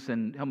use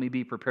and help me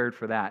be prepared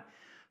for that.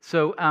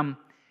 So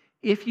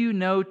if you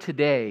know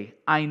today,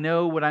 I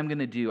know what I'm going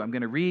to do. I'm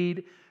going to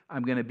read.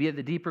 I'm going to be at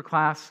the Deeper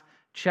class.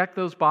 Check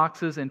those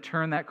boxes and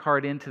turn that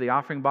card into the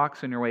offering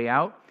box on your way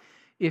out.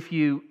 If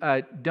you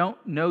don't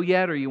know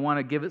yet or you want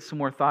to give it some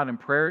more thought and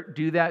prayer,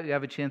 do that. You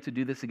have a chance to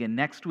do this again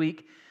next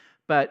week.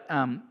 But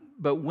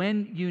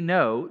when you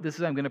know, this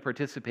is how I'm going to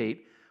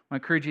participate, I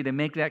encourage you to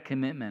make that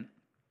commitment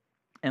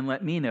and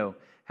let me know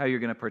how you're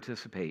going to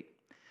participate.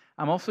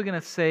 I'm also going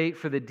to say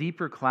for the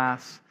Deeper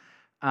class,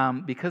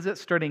 because it's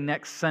starting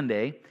next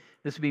Sunday,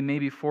 this would be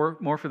maybe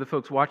more for the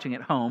folks watching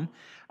at home.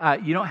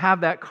 You don't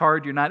have that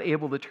card. You're not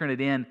able to turn it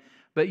in,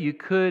 but you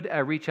could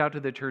reach out to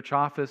the church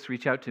office,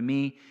 reach out to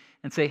me,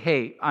 and say,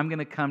 hey, I'm going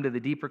to come to the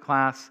Deeper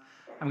class.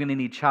 I'm going to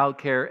need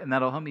childcare, and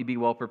that'll help me be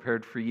well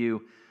prepared for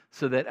you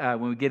so that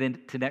when we get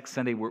into next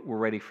Sunday, we're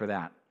ready for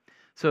that.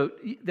 So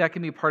that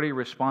can be part of your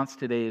response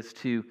today is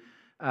to,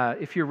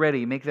 if you're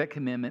ready, make that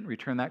commitment,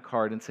 return that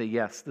card, and say,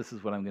 yes, this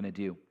is what I'm going to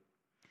do.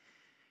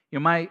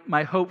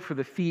 My hope for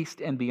the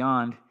feast and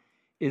beyond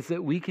is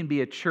that we can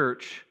be a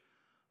church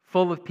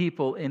full of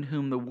people in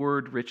whom the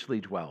Word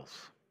richly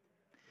dwells.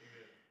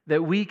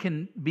 That we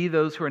can be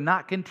those who are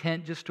not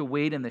content just to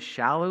wade in the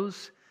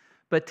shallows,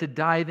 but to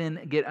dive in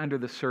and get under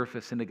the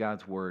surface into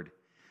God's Word.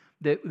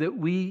 That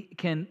we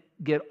can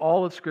get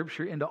all of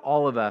Scripture into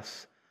all of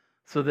us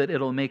so that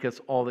it'll make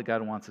us all that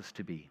God wants us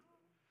to be.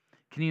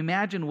 Can you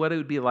imagine what it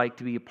would be like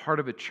to be a part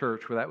of a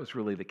church where that was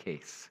really the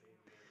case?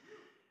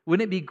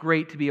 Wouldn't it be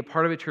great to be a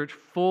part of a church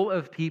full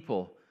of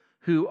people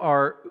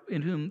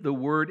in whom the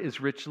Word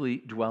is richly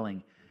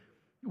dwelling?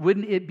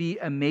 Wouldn't it be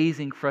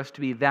amazing for us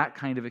to be that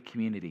kind of a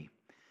community?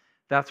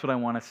 That's what I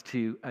want us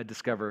to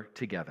discover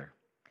together.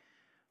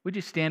 Would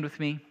you stand with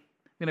me? I'm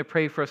going to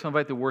pray for us. I'll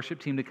invite the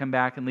worship team to come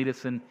back and lead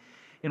us in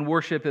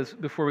worship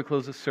before we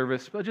close the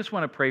service. But I just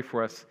want to pray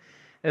for us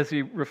as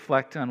we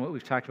reflect on what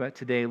we've talked about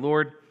today.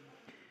 Lord,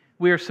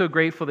 we are so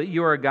grateful that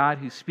you are a God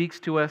who speaks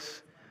to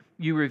us.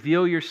 You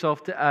reveal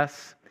yourself to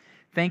us.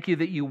 Thank you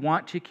that you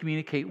want to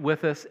communicate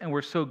with us, and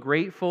we're so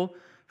grateful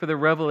for the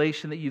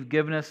revelation that you've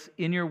given us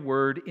in your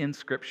word in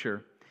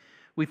Scripture.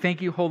 We thank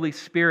you, Holy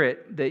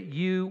Spirit, that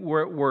you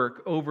were at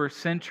work over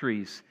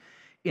centuries,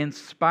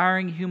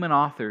 inspiring human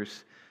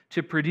authors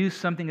to produce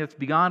something that's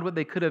beyond what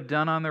they could have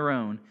done on their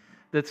own,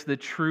 that's the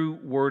true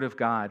Word of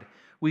God.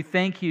 We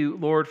thank you,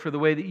 Lord, for the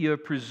way that you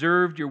have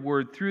preserved your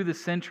Word through the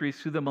centuries,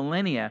 through the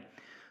millennia,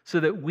 so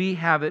that we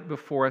have it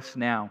before us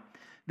now,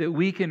 that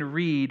we can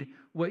read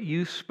what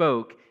you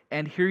spoke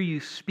and hear you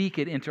speak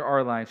it into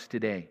our lives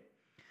today.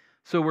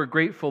 So we're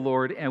grateful,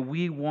 Lord, and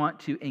we want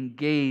to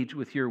engage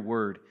with your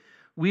Word.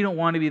 We don't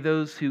want to be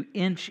those who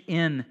inch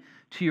in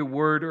to your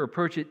Word or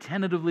approach it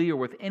tentatively or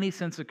with any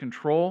sense of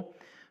control,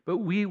 but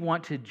we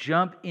want to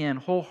jump in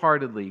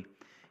wholeheartedly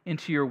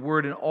into your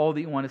Word and all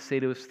that you want to say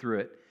to us through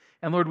it.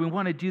 And Lord, we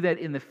want to do that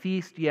in the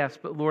feast, yes,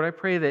 but Lord, I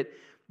pray that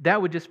that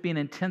would just be an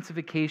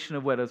intensification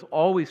of what is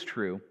always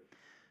true,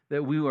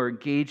 that we are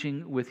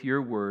engaging with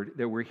your Word,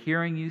 that we're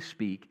hearing you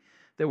speak,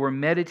 that we're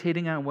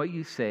meditating on what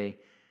you say,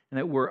 and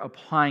that we're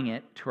applying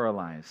it to our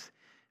lives.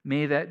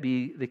 May that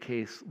be the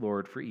case,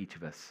 Lord, for each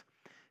of us.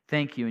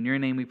 Thank you. In your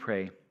name we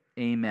pray.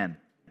 Amen.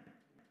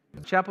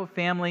 Chapel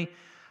family,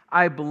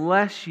 I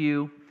bless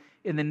you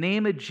in the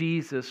name of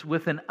Jesus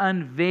with an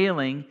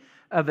unveiling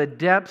of the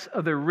depths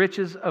of the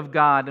riches of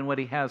God and what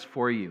he has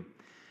for you.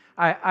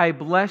 I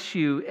bless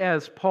you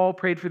as Paul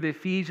prayed for the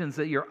Ephesians,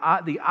 that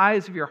the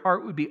eyes of your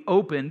heart would be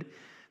opened,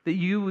 that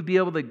you would be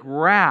able to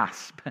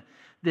grasp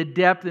the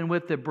depth and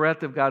width, the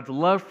breadth of God's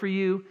love for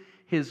you,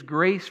 his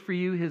grace for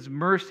you, his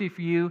mercy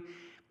for you,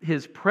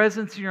 his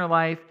presence in your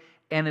life,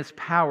 and his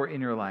power in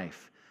your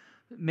life.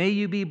 May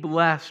you be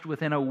blessed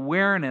with an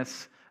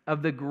awareness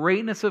of the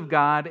greatness of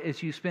God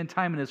as you spend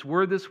time in his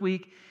word this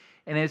week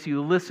and as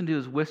you listen to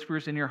his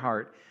whispers in your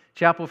heart.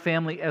 Chapel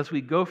family, as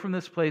we go from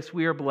this place,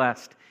 we are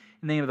blessed.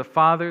 In the name of the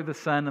Father, the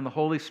Son, and the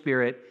Holy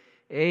Spirit,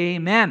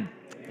 amen.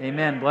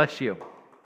 Amen. Bless you.